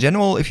tool. In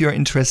general, if you're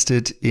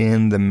interested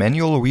in the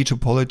manual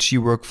retopology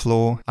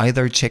workflow,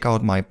 either check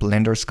out my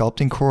Blender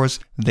sculpting course,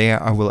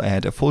 there I will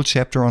add a full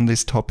chapter on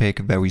this topic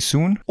very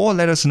soon, or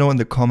let us know in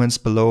the comments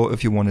below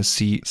if you want to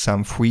see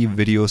some free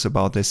videos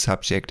about this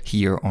subject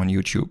here on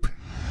YouTube.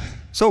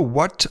 So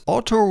what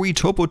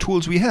Auto-Retopo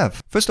tools we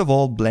have? First of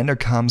all, Blender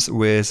comes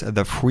with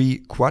the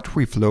free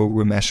Quadriflow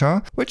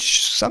remesher,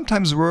 which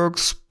sometimes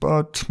works,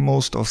 but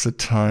most of the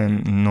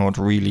time not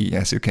really,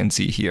 as you can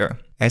see here.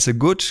 As a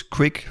good,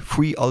 quick,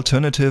 free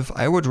alternative,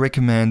 I would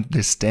recommend the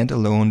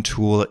standalone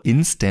tool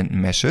Instant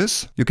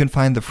Meshes. You can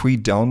find the free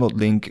download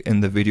link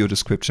in the video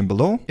description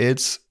below.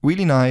 It's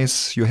really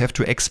nice. You have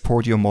to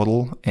export your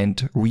model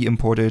and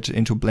re-import it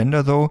into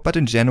Blender though, but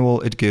in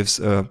general it gives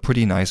a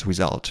pretty nice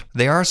result.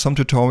 There are some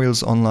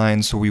tutorials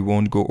online, so we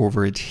won't go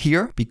over it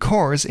here,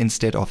 because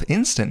instead of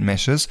Instant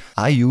Meshes,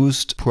 I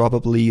used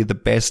probably the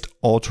best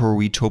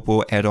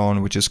Auto-Retopo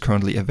add-on which is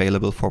currently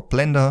available for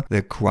Blender,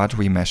 the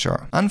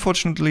Quadrimesher.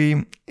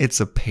 Unfortunately, it's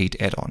a paid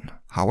add-on.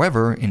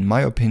 However, in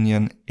my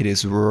opinion, it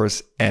is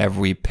worth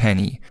every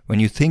penny when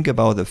you think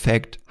about the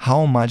fact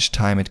how much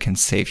time it can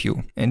save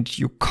you. And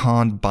you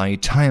can't buy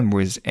time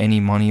with any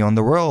money on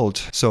the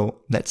world. So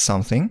that's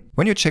something.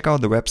 When you check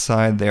out the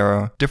website, there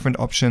are different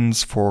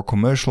options for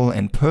commercial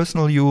and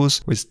personal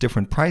use with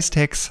different price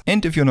tags.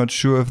 And if you're not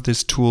sure if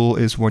this tool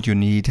is what you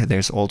need,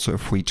 there's also a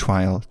free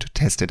trial to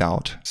test it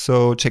out.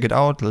 So check it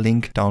out,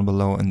 link down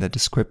below in the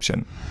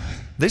description.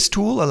 This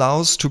tool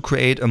allows to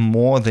create a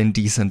more than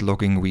decent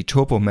looking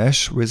retopo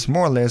mesh with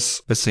more or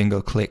less a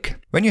single click.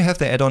 When you have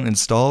the add-on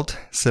installed,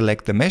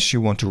 select the mesh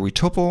you want to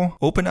retopo,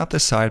 open up the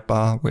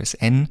sidebar with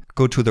N,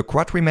 go to the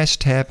Quadrimesh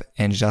tab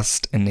and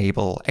just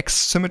enable X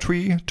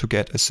symmetry to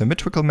get a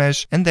symmetrical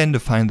mesh, and then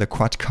define the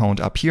quad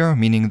count up here,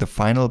 meaning the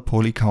final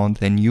poly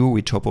count the new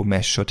retopo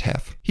mesh should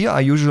have. Here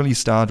I usually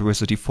start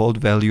with a default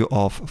value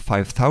of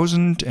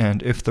 5000,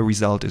 and if the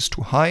result is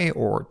too high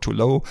or too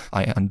low,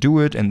 I undo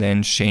it and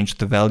then change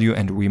the value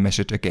and remesh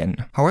it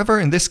again. However,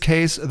 in this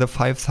case the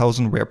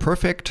 5000 were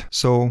perfect,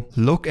 so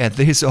look at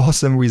this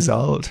awesome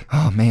result.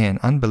 Oh man,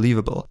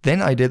 unbelievable.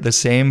 Then I did the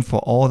same for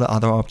all the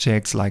other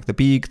objects like the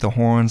beak, the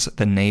horns,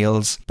 the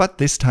nails, but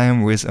this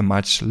time with a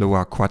much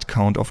lower quad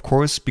count, of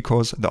course,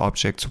 because the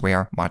objects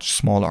were much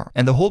smaller.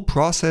 And the whole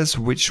process,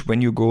 which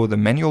when you go the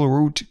manual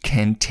route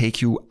can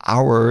take you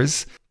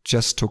hours,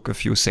 just took a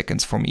few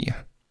seconds for me.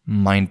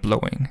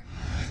 Mind-blowing.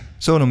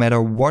 So no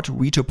matter what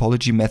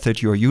retopology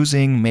method you're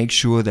using, make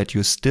sure that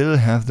you still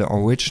have the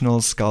original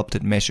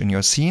sculpted mesh in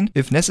your scene.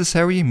 If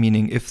necessary,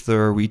 meaning if the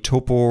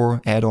retopo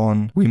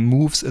add-on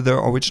removes the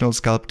original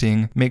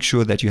sculpting, make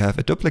sure that you have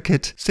a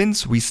duplicate,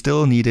 since we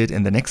still need it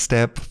in the next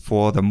step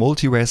for the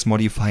Multires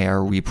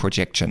modifier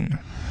reprojection.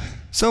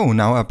 So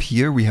now up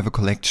here we have a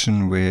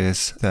collection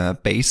with the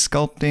base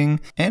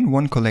sculpting and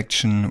one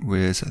collection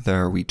with the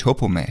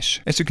retopo mesh.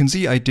 As you can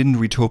see, I didn't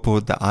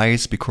retopo the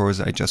eyes because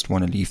I just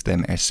want to leave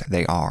them as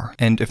they are.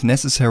 And if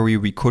necessary,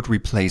 we could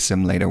replace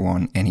them later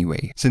on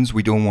anyway, since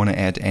we don't want to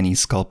add any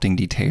sculpting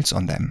details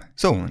on them.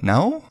 So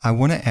now I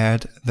want to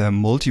add the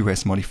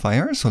Multires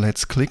modifier. So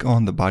let's click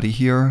on the body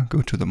here,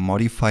 go to the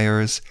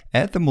modifiers,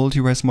 add the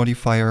Multires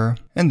modifier,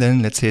 and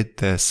then let's hit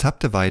the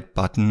subdivide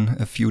button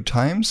a few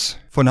times.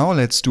 For now,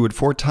 let's do it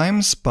 4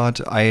 times,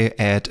 but I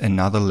add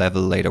another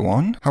level later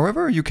on.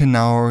 However, you can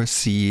now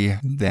see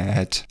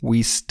that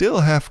we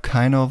still have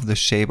kind of the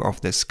shape of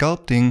the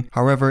sculpting.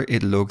 However,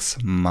 it looks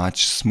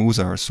much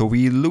smoother. So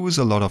we lose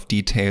a lot of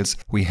details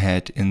we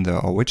had in the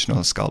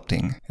original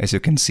sculpting, as you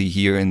can see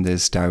here in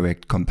this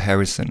direct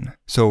comparison.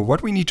 So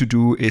what we need to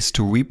do is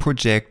to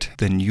reproject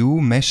the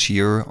new mesh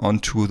here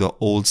onto the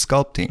old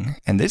sculpting.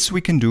 And this we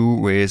can do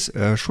with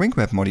a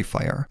Shrinkwrap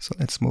modifier. So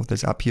let's move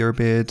this up here a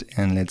bit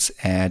and let's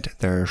add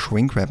the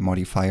Shrinkwrap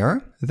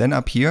modifier. Then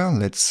up here,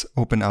 let's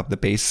open up the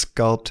base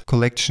sculpt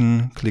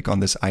collection, click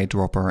on this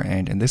eyedropper,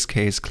 and in this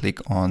case, click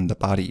on the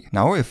body.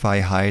 Now, if I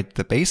hide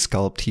the base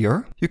sculpt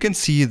here, you can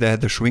see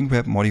that the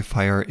Shrinkwrap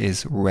modifier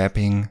is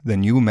wrapping the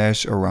new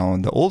mesh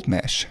around the old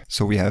mesh.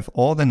 So we have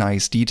all the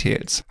nice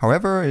details.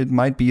 However, it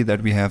might be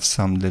that we have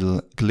some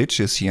little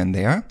glitches here and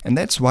there. And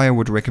that's why I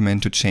would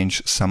recommend to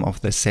change some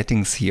of the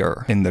settings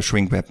here in the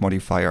Shrinkwrap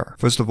modifier.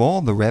 First of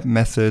all, the wrap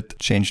method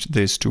changed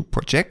this to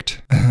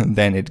project.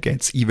 Then it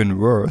gets even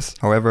worse.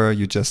 However,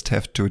 you just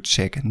have to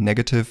check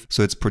negative,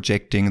 so it's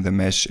projecting the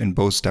mesh in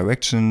both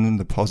directions,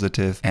 the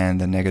positive and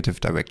the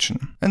negative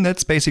direction. And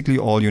that's basically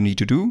all you need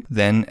to do.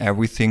 Then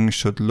everything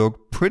should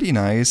look pretty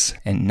nice.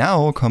 And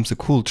now comes a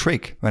cool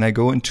trick. When I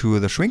go into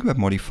the Shrinkwrap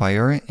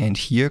modifier and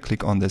here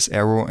click on this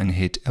arrow and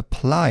hit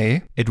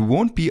apply, it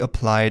won't be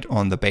applied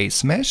on the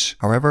base mesh.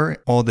 However,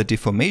 all the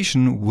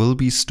deformation will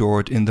be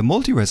stored in the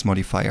Multires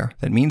modifier.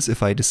 That means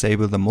if I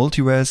disable the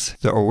Multires,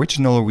 the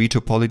original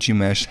retopology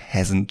mesh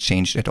hasn't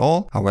changed at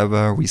all.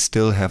 However, we still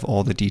still have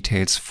all the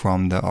details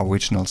from the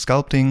original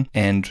sculpting,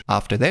 and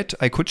after that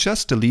I could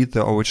just delete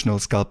the original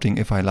sculpting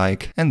if I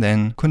like and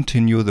then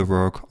continue the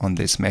work on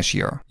this mesh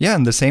here. Yeah,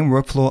 and the same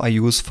workflow I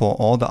use for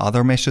all the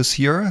other meshes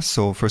here.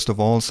 So first of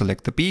all,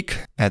 select the beak,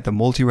 add the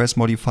Multires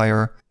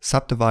modifier,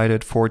 subdivide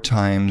it 4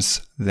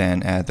 times,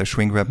 then add the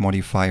Shrinkwrap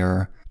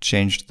modifier,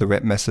 change the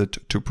wrap method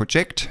to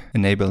project,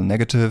 enable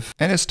negative,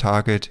 and as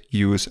target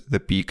use the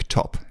beak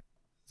top.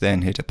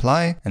 Then hit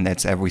apply, and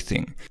that's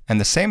everything. And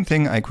the same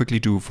thing I quickly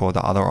do for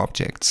the other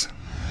objects.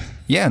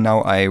 Yeah,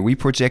 now I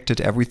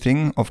reprojected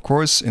everything. Of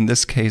course, in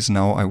this case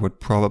now I would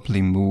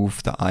probably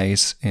move the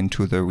eyes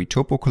into the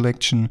Retopo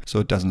collection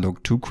so it doesn't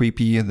look too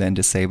creepy, then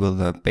disable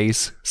the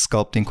base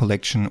sculpting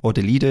collection or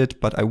delete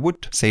it, but I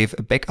would save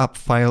a backup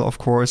file of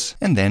course,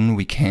 and then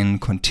we can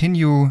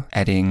continue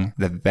adding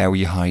the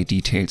very high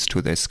details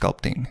to this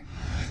sculpting.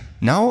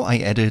 Now I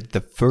added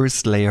the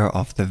first layer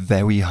of the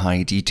very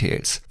high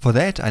details. For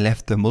that I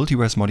left the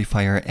Multires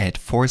modifier at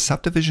 4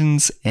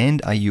 subdivisions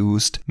and I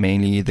used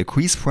mainly the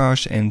crease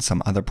brush and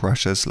some other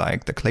brushes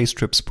like the clay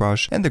strips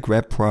brush and the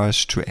grab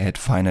brush to add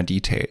finer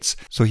details.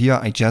 So here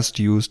I just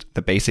used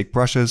the basic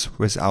brushes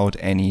without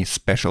any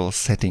special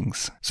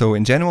settings. So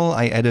in general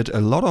I added a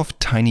lot of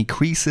tiny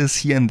creases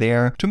here and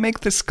there to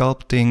make the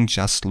sculpting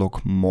just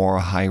look more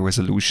high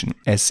resolution.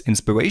 As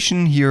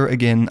inspiration here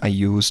again I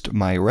used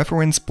my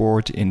reference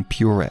board in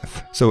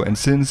PureRef. So, and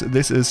since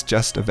this is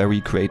just a very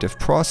creative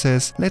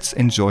process, let's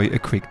enjoy a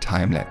quick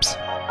time lapse.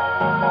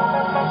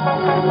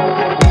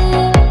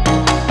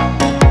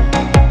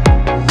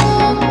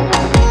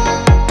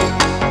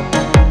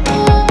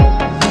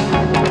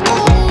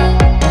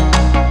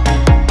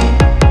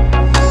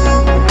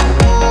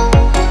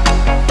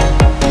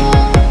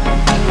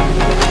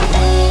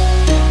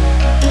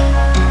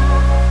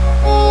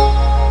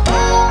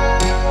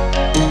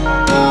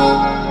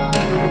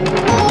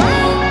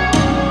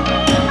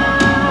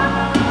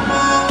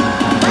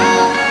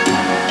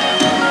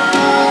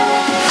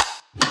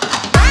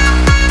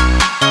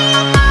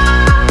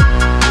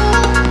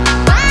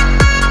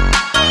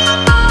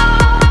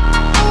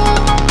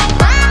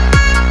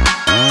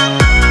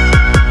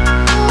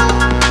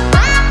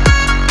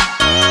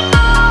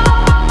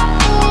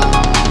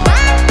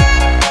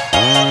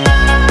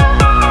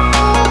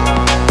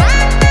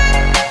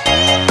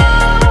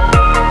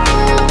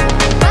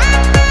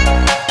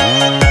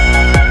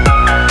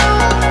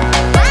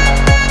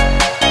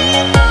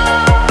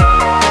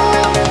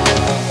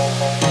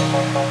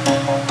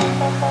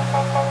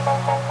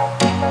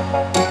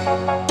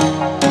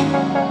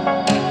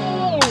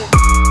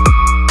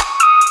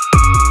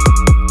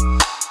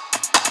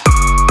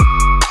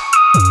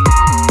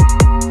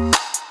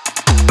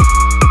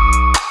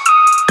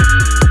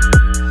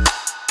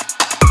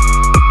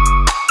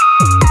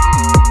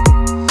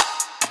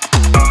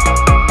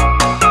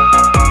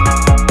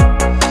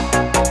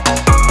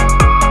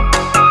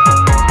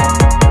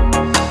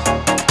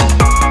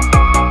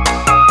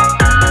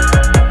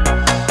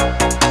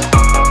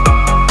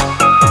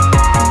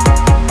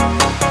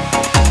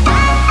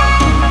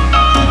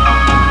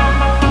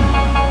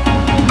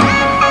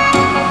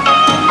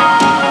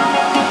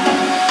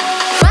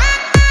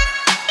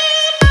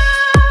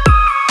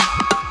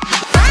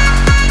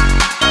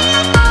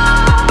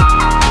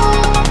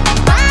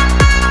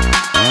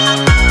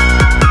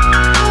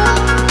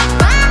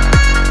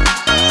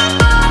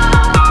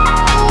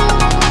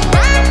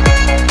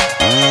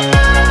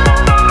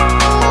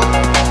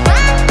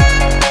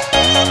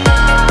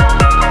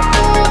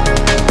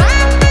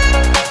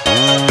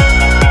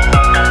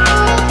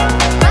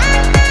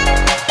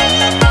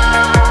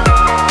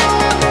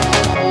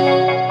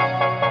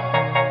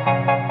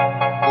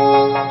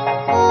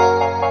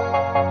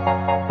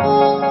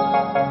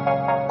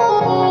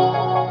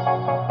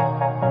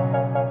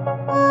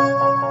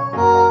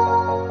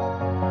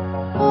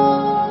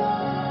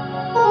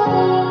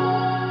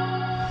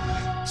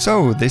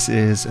 So this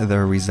is the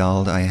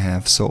result I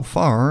have so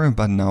far,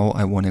 but now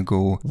I want to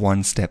go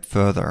one step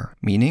further.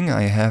 Meaning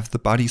I have the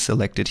body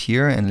selected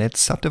here, and let's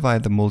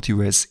subdivide the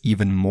Multires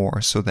even more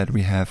so that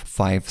we have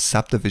 5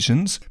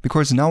 subdivisions,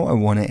 because now I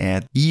want to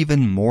add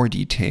even more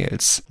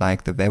details,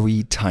 like the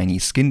very tiny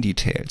skin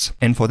details.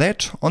 And for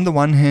that, on the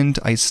one hand,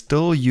 I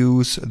still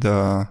use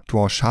the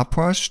Draw Sharp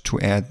brush to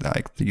add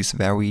like these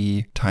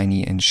very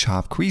tiny and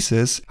sharp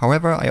creases.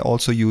 However, I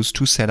also use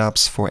 2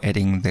 setups for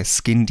adding the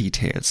skin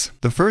details.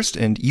 The first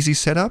and easy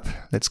setup,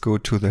 let's go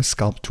to the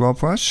Sculpt Draw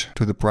brush,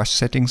 to the brush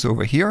settings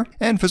over here.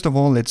 And first of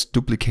all, let's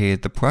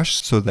duplicate the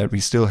brush so that we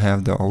still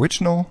have the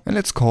original. And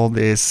let's call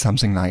this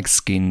something like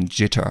Skin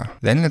Jitter.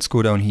 Then let's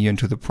go down here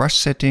into the brush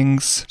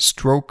settings,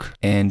 stroke,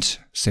 and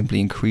simply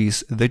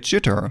increase the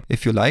jitter.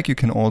 If you like, you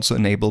can also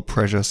enable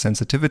pressure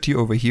sensitivity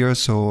over here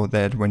so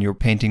that when you're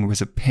painting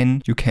with a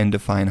pen, you can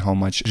define how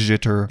much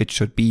jitter it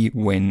should be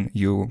when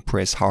you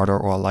press harder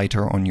or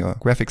lighter on your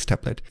graphics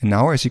tablet. And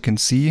now, as you can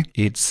see,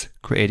 it's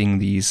creating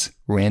these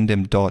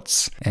random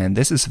dots, and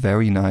this is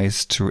very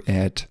nice to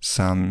add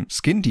some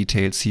skin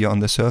details here on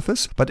the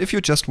surface. But if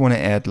you just want to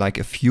add like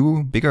a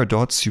few bigger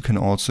dots, you can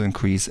also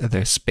increase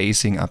the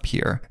spacing up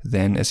here.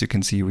 Then, as you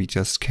can see, we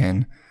just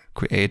can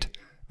create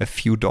a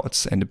few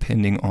dots, and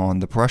depending on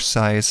the brush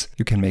size,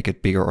 you can make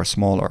it bigger or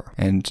smaller.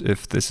 And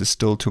if this is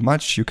still too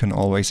much, you can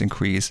always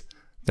increase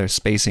their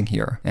spacing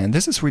here. And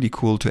this is really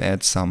cool to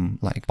add some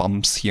like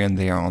bumps here and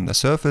there on the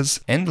surface.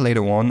 And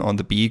later on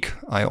the beak,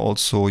 I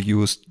also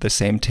used the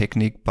same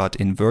technique but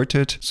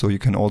inverted. So you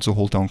can also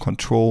hold down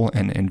Control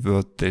and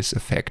invert this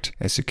effect,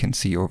 as you can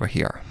see over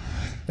here.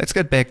 Let's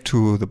get back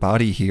to the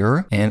body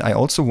here, and I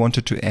also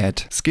wanted to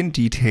add skin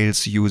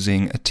details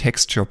using a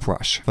texture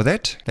brush. For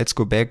that, let's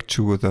go back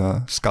to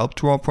the Sculpt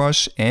Draw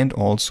brush and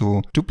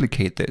also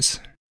duplicate this.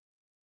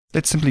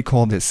 Let's simply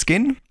call this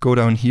skin, go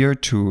down here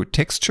to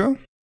texture,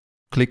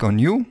 click on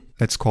new.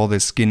 Let's call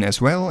this skin as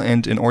well,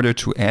 and in order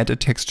to add a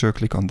texture,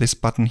 click on this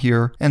button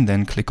here and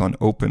then click on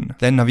open.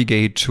 Then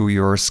navigate to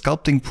your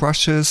sculpting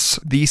brushes.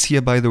 These here,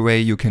 by the way,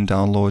 you can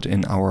download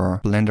in our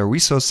Blender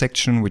resource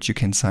section, which you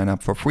can sign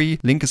up for free.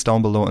 Link is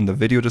down below in the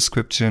video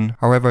description.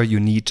 However,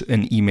 you need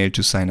an email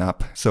to sign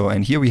up.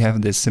 And here we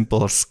have this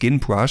simple skin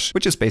brush,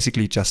 which is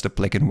basically just a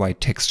black and white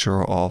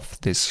texture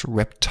of this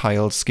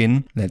reptile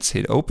skin. Let's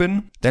hit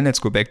open. Then let's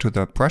go back to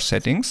the brush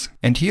settings.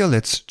 And here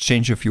let's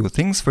change a few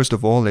things. First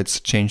of all, let's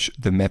change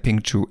the mapping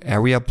to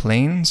area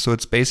plane. So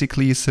it's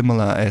basically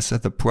similar as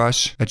the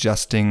brush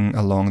adjusting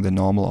along the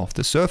normal of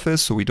the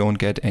surface, so we don't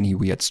get any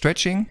weird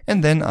stretching.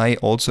 And then I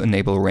also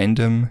enable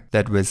random,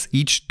 that with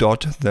each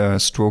dot the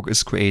stroke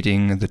is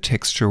creating, the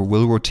texture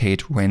will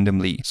rotate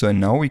randomly. So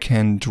now we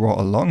can draw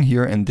along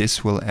here, and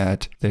this will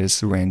add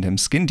this random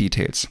skin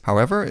details.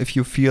 However, if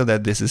you feel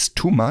that this is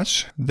too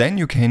much, then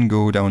you can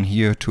go down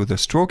here to the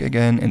stroke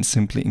again and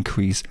simply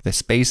increase the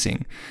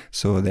spacing.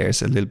 So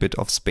there's a little bit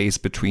of space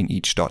between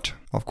each dot.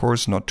 Of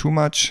course, not too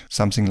much.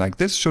 Something like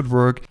this should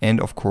work. And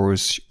of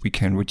course, we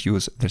can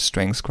reduce the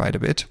strength quite a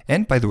bit.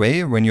 And by the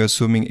way, when you're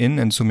zooming in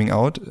and zooming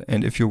out,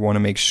 and if you want to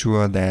make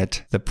sure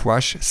that the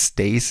brush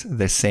stays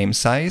the same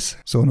size,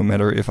 so no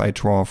matter if I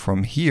draw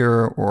from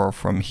here or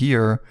from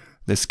here,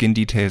 the skin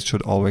details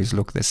should always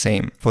look the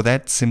same. For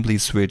that, simply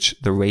switch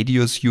the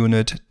radius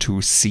unit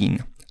to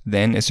scene.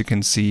 Then, as you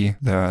can see,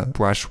 the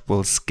brush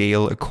will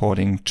scale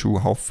according to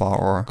how far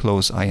or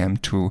close I am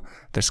to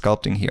the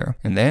sculpting here.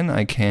 And then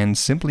I can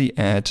simply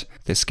add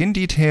the skin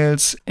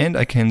details, and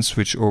I can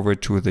switch over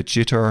to the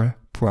jitter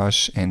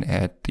brush and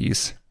add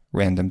these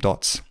random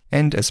dots.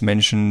 And as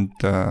mentioned,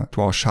 the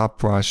Draw Sharp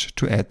brush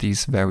to add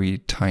these very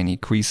tiny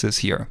creases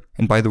here.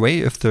 And by the way,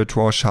 if the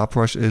Draw Sharp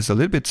brush is a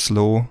little bit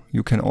slow,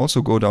 you can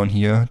also go down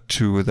here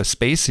to the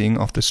spacing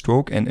of the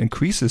stroke and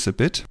increase this a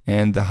bit.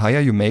 And the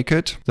higher you make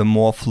it, the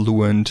more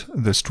fluent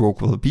the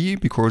stroke will be,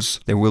 because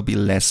there will be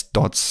less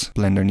dots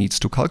Blender needs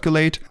to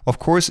calculate. Of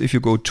course, if you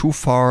go too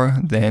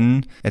far,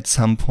 then at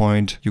some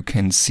point you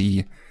can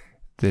see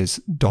this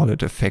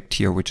dotted effect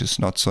here, which is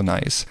not so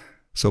nice.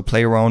 So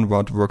play around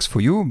what works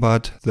for you,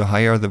 but the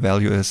higher the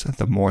value is,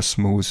 the more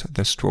smooth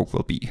the stroke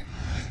will be.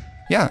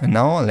 Yeah, and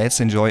now let's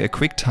enjoy a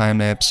quick time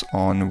lapse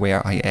on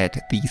where I add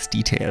these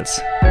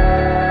details.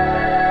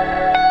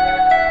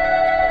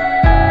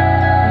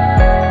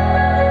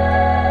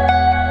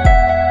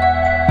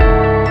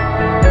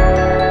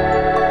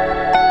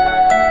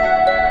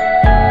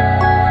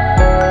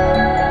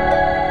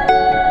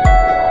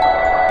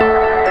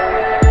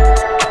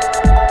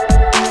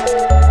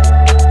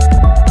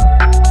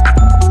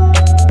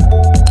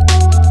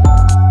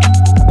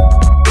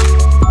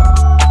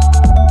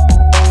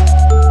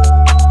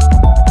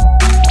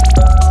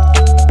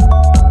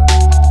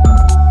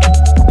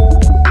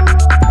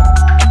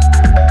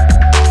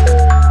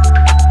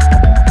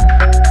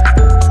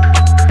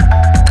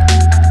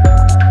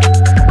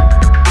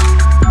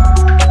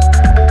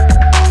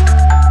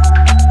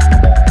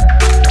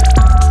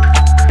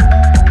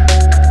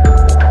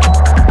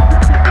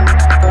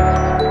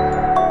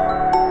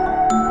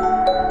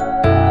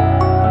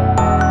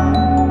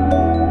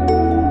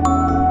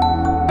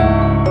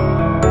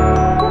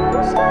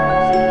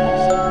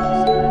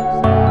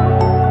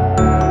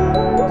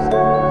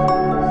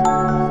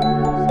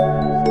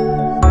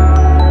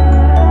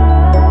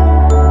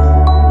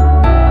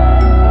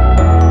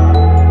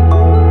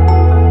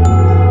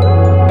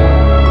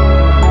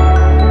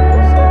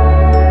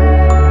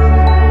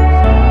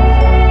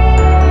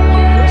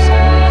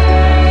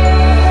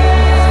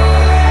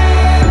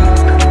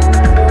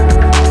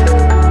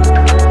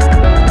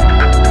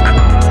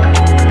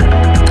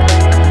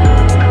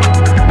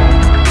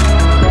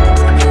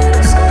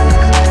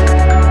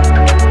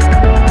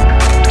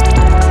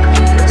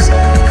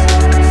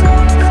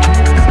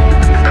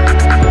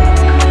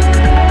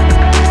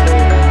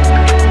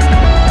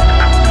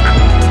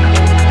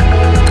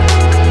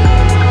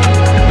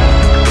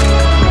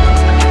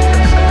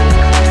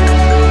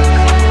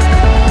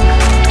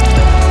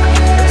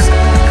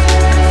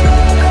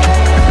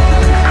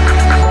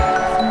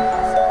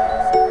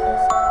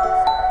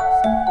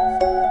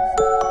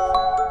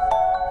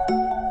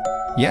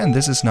 and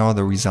this is now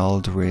the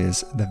result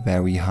with the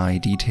very high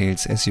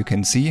details, as you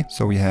can see.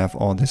 So we have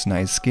all these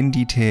nice skin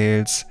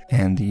details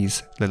and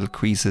these little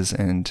creases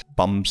and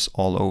bumps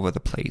all over the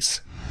place.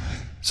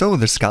 So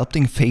the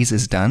sculpting phase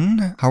is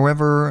done.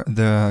 However,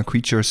 the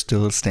creature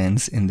still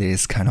stands in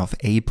this kind of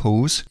A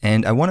pose,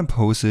 and I want to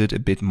pose it a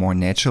bit more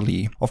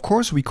naturally. Of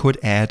course, we could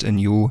add a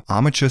new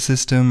armature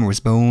system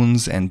with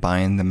bones and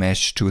bind the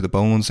mesh to the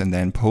bones and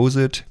then pose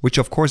it, which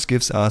of course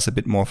gives us a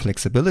bit more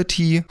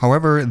flexibility.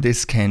 However,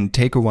 this can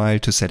take a while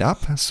to set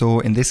up.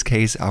 So in this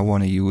case, I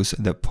want to use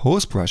the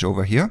pose brush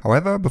over here.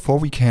 However, before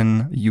we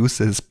can use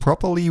this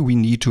properly, we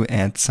need to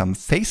add some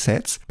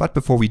facets. But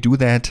before we do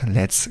that,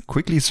 let's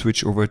quickly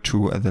switch over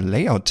to the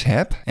layout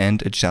tab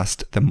and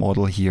adjust the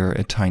model here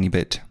a tiny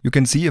bit. You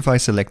can see if I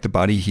select the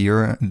body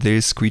here,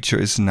 this creature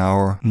is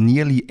now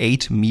nearly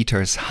 8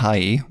 meters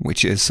high,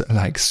 which is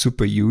like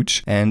super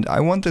huge. And I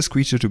want this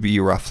creature to be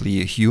roughly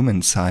a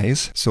human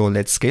size. So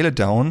let's scale it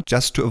down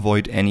just to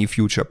avoid any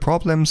future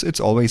problems. It's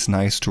always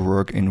nice to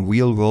work in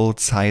real world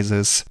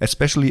sizes,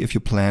 especially if you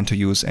plan to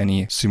use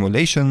any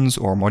simulations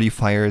or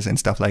modifiers and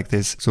stuff like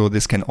this. So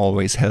this can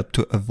always help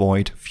to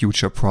avoid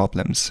future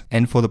problems.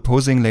 And for the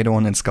posing later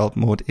on in sculpt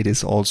mode, it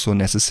is also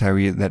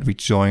necessary that we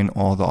join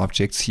all the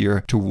objects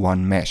here to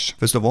one mesh.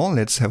 First of all,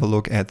 let's have a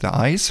look at the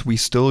eyes. We're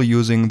still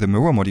using the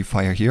mirror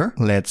modifier here.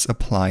 Let's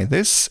apply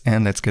this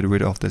and let's get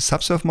rid of the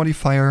subsurf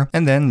modifier.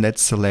 And then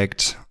let's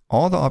select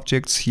all the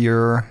objects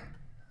here,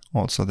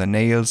 also the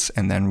nails,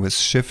 and then with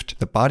shift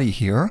the body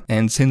here.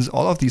 And since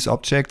all of these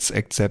objects,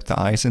 except the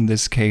eyes in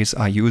this case,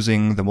 are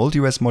using the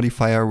Multires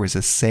modifier with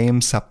the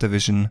same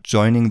subdivision,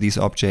 joining these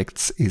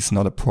objects is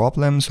not a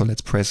problem. So let's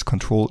press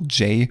Ctrl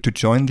J to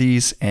join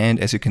these. And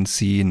as you can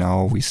see,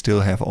 now we still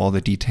have all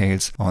the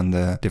details on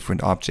the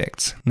different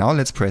objects. Now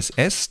let's press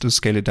S to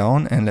scale it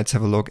down, and let's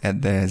have a look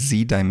at the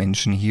Z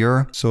dimension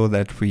here so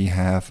that we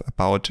have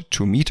about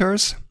 2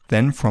 meters.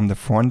 Then from the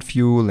front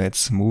view,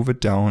 let's move it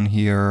down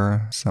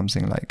here,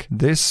 something like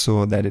this,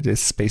 so that it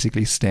is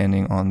basically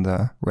standing on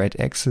the red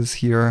axis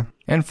here.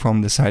 And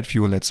from the side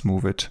view, let's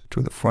move it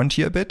to the front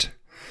here a bit.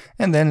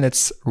 And then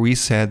let's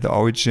reset the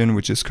origin,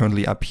 which is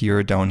currently up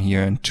here, down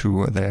here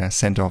into the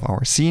center of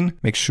our scene.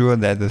 Make sure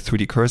that the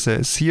 3D cursor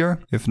is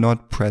here. If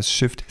not, press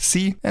Shift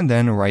C and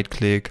then right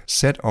click,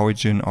 set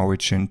origin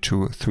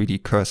to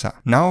 3D cursor.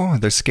 Now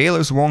the scale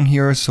is wrong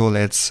here, so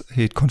let's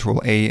hit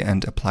Ctrl A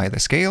and apply the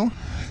scale.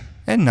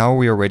 And now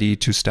we are ready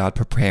to start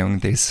preparing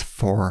this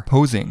for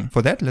posing.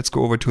 For that, let's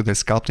go over to the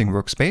sculpting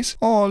workspace.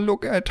 Oh,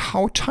 look at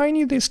how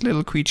tiny this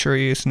little creature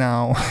is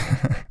now.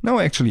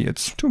 No, actually,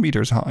 it's 2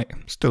 meters high.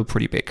 Still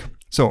pretty big.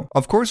 So,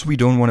 of course, we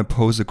don't want to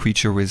pose a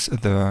creature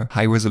with the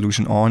high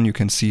resolution on. You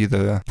can see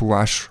the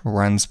brush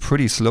runs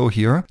pretty slow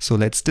here. So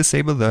let's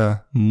disable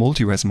the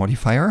multi-res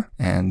modifier,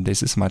 and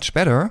this is much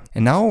better.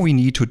 And now we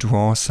need to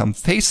draw some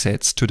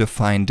facets to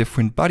define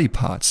different body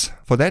parts.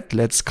 For that,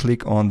 let's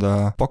click on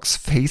the box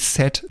face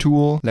set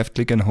tool, left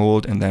click and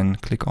hold, and then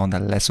click on the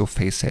lasso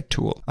face set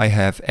tool. I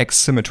have X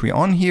symmetry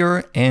on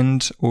here,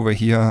 and over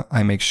here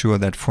I make sure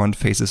that front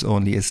faces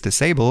only is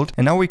disabled.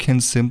 And now we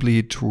can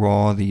simply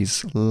draw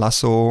these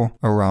lasso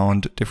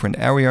around different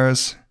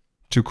areas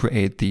to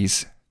create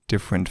these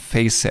different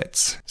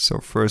facets. So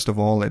first of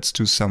all, let's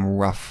do some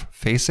rough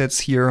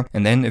facets here.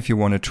 And then if you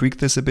want to tweak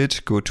this a bit,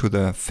 go to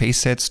the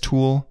facets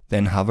tool,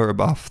 then hover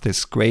above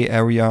this gray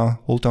area,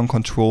 hold down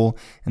Control,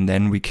 and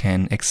then we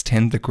can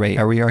extend the gray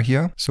area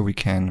here. So we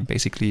can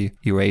basically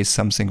erase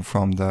something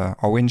from the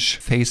orange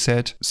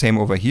facet. Same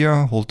over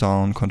here, hold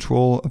down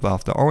Control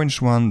above the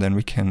orange one, then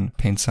we can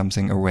paint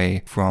something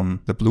away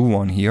from the blue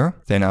one here.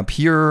 Then up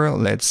here,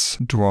 let's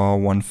draw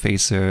one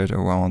facet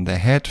around the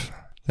head,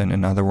 then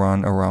another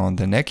one around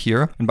the neck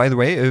here. And by the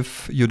way,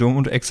 if you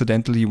don't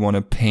accidentally want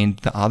to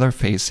paint the other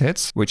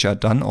facets, which are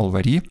done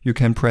already, you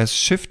can press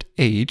Shift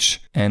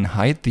H and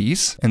hide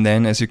these. And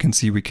then as you can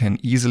see, we can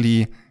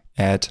easily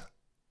add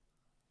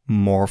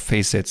more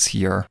facets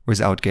here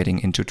without getting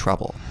into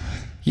trouble.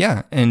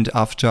 Yeah, and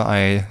after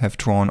I have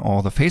drawn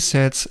all the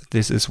facets,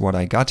 this is what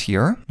I got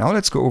here. Now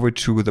let's go over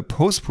to the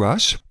pose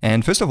brush.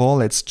 And first of all,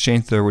 let's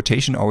change the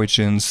rotation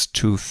origins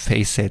to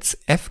facets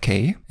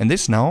FK. And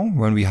this now,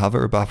 when we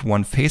hover above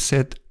one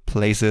facet,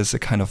 places a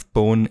kind of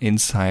bone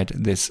inside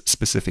this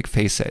specific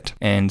facet.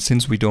 And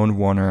since we don't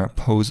want to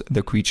pose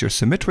the creature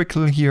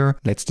symmetrical here,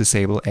 let's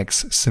disable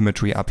X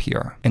symmetry up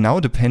here. And now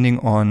depending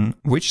on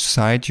which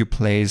side you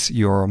place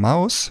your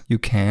mouse, you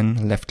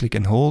can left click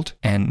and hold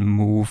and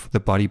move the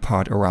body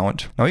part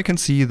around. Now you can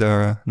see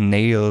the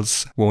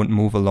nails won't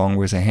move along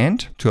with the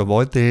hand. To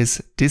avoid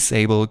this,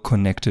 disable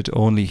connected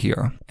only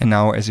here. And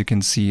now as you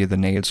can see, the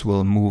nails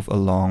will move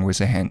along with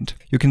the hand.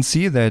 You can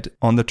see that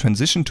on the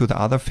transition to the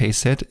other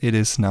facet, it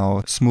is now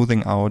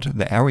smoothing out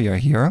the area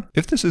here.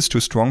 If this is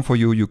too strong for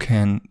you, you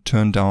can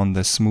turn down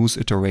the smooth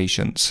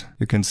iterations.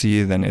 You can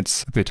see then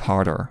it's a bit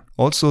harder.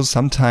 Also,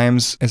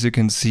 sometimes, as you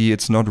can see,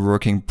 it's not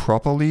working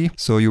properly.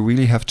 So you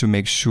really have to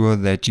make sure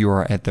that you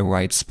are at the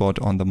right spot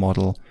on the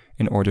model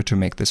in order to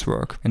make this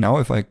work. And now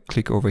if I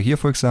click over here,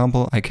 for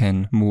example, I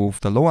can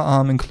move the lower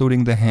arm,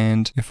 including the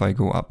hand. If I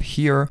go up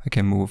here, I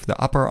can move the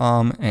upper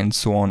arm and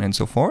so on and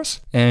so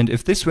forth. And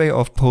if this way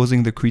of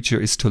posing the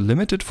creature is too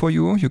limited for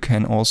you, you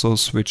can also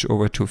switch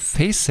over to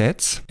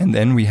facets. And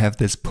then we have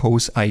this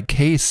pose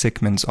IK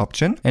segments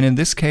option. And in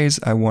this case,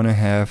 I want to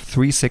have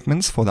 3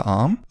 segments for the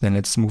arm. Then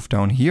let's move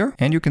down here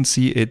and you can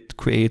see it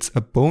creates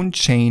a bone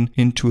chain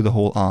into the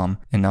whole arm.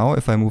 And now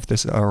if I move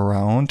this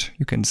around,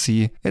 you can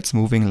see it's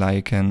moving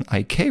like an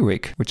IK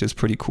rig, which is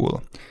pretty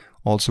cool.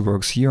 Also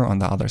works here on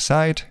the other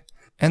side.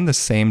 And the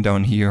same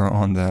down here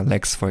on the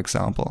legs, for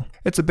example.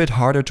 It's a bit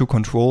harder to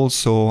control,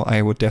 so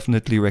I would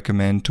definitely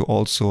recommend to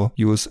also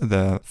use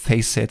the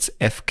Facets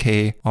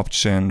FK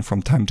option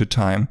from time to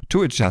time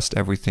to adjust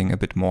everything a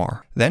bit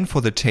more. Then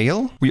for the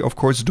tail, we of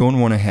course don't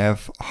want to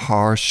have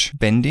harsh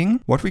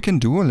bending. What we can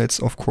do, let's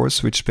of course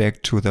switch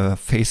back to the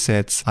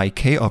Facets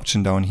IK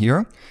option down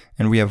here.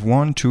 And we have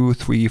 1, 2,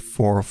 3,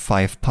 4,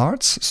 5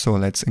 parts. So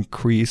let's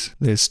increase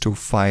this to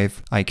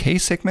 5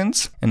 IK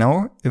segments. And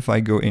now if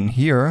I go in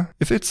here,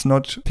 if it's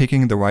not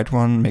picking the right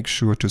one, make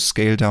sure to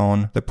scale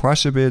down the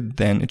brush a bit,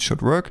 then it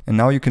should work. And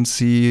now you can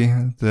see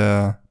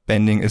the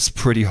bending is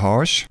pretty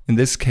harsh. In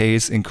this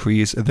case,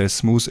 increase the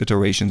smooth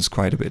iterations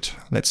quite a bit.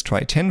 Let's try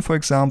 10, for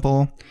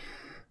example.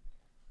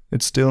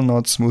 It's still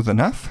not smooth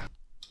enough.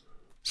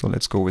 So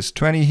let's go with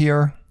 20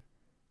 here.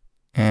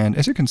 And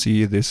as you can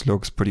see, this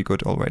looks pretty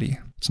good already.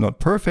 It's not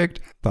perfect,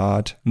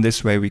 but in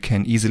this way we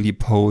can easily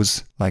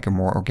pose like a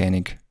more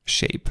organic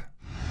shape.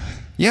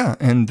 Yeah,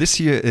 and this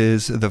here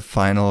is the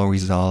final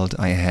result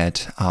I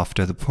had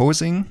after the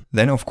posing.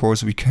 Then of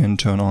course we can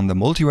turn on the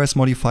Multires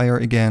modifier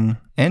again.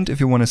 And if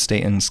you want to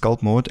stay in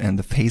sculpt mode and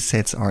the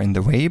facets are in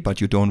the way,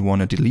 but you don't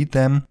want to delete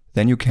them,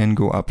 then you can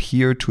go up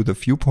here to the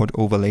viewport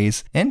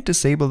overlays and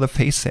disable the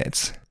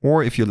facets.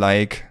 Or if you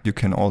like, you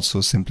can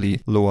also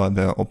simply lower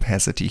the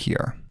opacity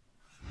here.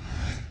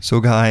 So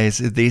guys,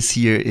 this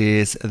here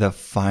is the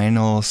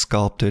final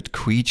sculpted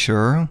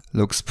creature.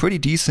 Looks pretty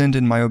decent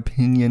in my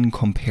opinion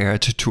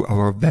compared to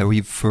our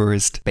very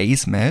first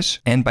base mesh.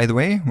 And by the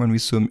way, when we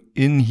zoom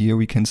in here,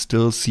 we can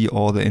still see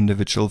all the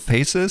individual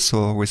faces.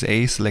 So with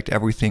A, select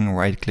everything,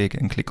 right click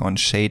and click on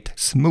Shade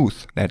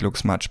Smooth. That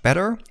looks much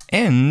better.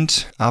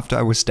 And after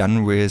I was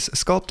done with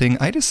sculpting,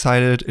 I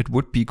decided it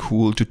would be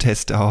cool to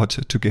test out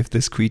to give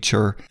this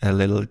creature a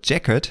little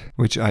jacket,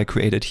 which I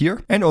created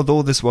here. And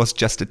although this was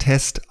just a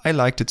test, I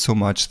liked it so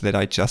much that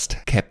I just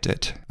kept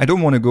it. I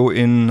don't want to go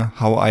in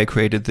how I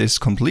created this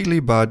completely,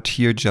 but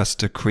here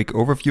just a quick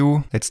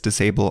overview. Let's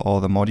disable all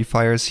the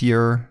modifiers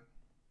here.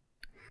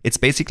 It's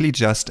basically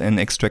just an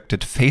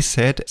extracted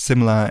facet,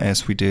 similar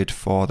as we did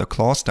for the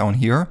claws down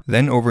here.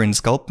 Then over in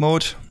sculpt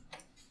mode,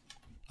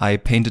 I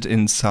painted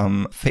in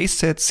some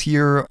facets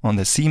here on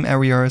the seam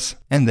areas,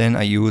 and then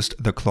I used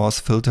the claws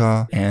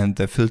filter and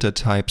the filter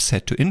type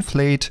set to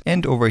inflate,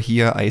 and over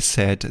here I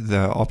set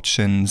the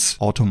options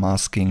auto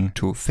masking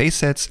to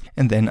facets,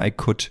 and then I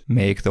could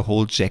make the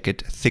whole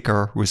jacket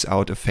thicker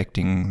without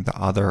affecting the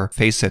other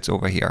facets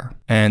over here.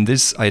 And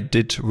this I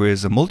did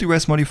with a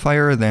Multires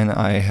modifier. Then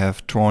I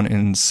have drawn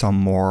in some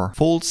more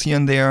folds here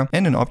and there,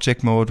 and in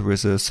object mode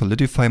with a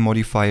solidify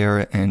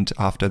modifier, and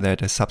after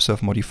that a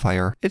subsurf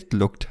modifier, it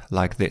looked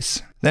like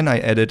this. Then I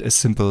added a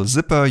simple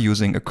zipper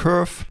using a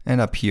curve, and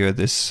up here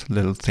this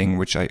little thing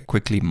which I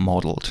quickly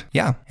modeled.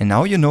 Yeah, and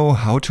now you know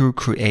how to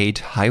create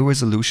high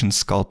resolution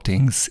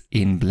sculptings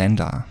in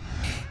Blender.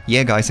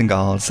 Yeah guys and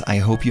gals, I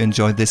hope you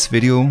enjoyed this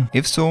video.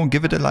 If so,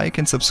 give it a like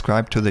and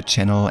subscribe to the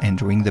channel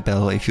and ring the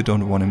bell if you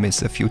don't want to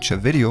miss a future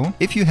video.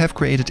 If you have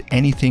created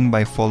anything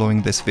by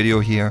following this video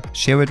here,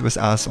 share it with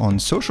us on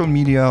social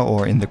media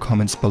or in the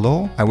comments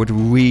below. I would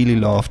really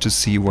love to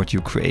see what you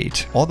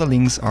create. All the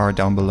links are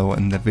down below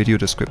in the video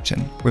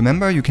description.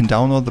 Remember, you can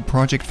download the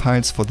project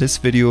files for this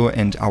video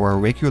and our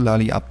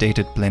regularly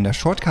updated Blender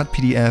shortcut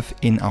PDF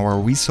in our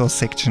resource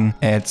section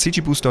at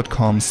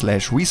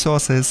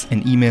cgboost.com/resources.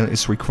 An email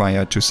is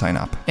required to sign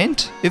up.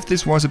 And if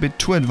this was a bit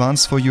too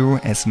advanced for you,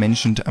 as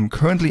mentioned, I'm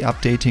currently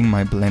updating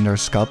my Blender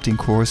sculpting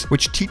course,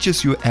 which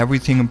teaches you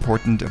everything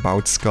important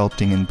about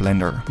sculpting in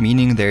Blender,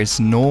 meaning there is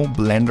no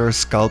Blender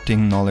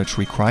sculpting knowledge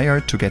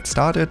required to get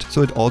started,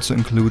 so it also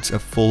includes a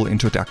full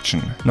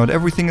introduction. Not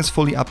everything is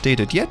fully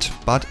updated yet,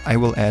 but I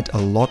will add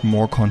a lot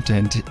more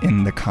content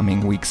in the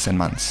coming weeks and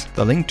months.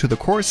 The link to the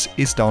course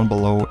is down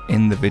below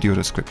in the video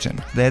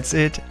description. That's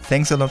it.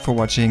 Thanks a lot for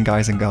watching,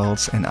 guys and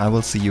gals, and I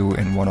will see you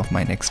in one of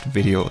my next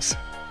videos.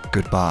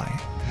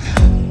 Goodbye.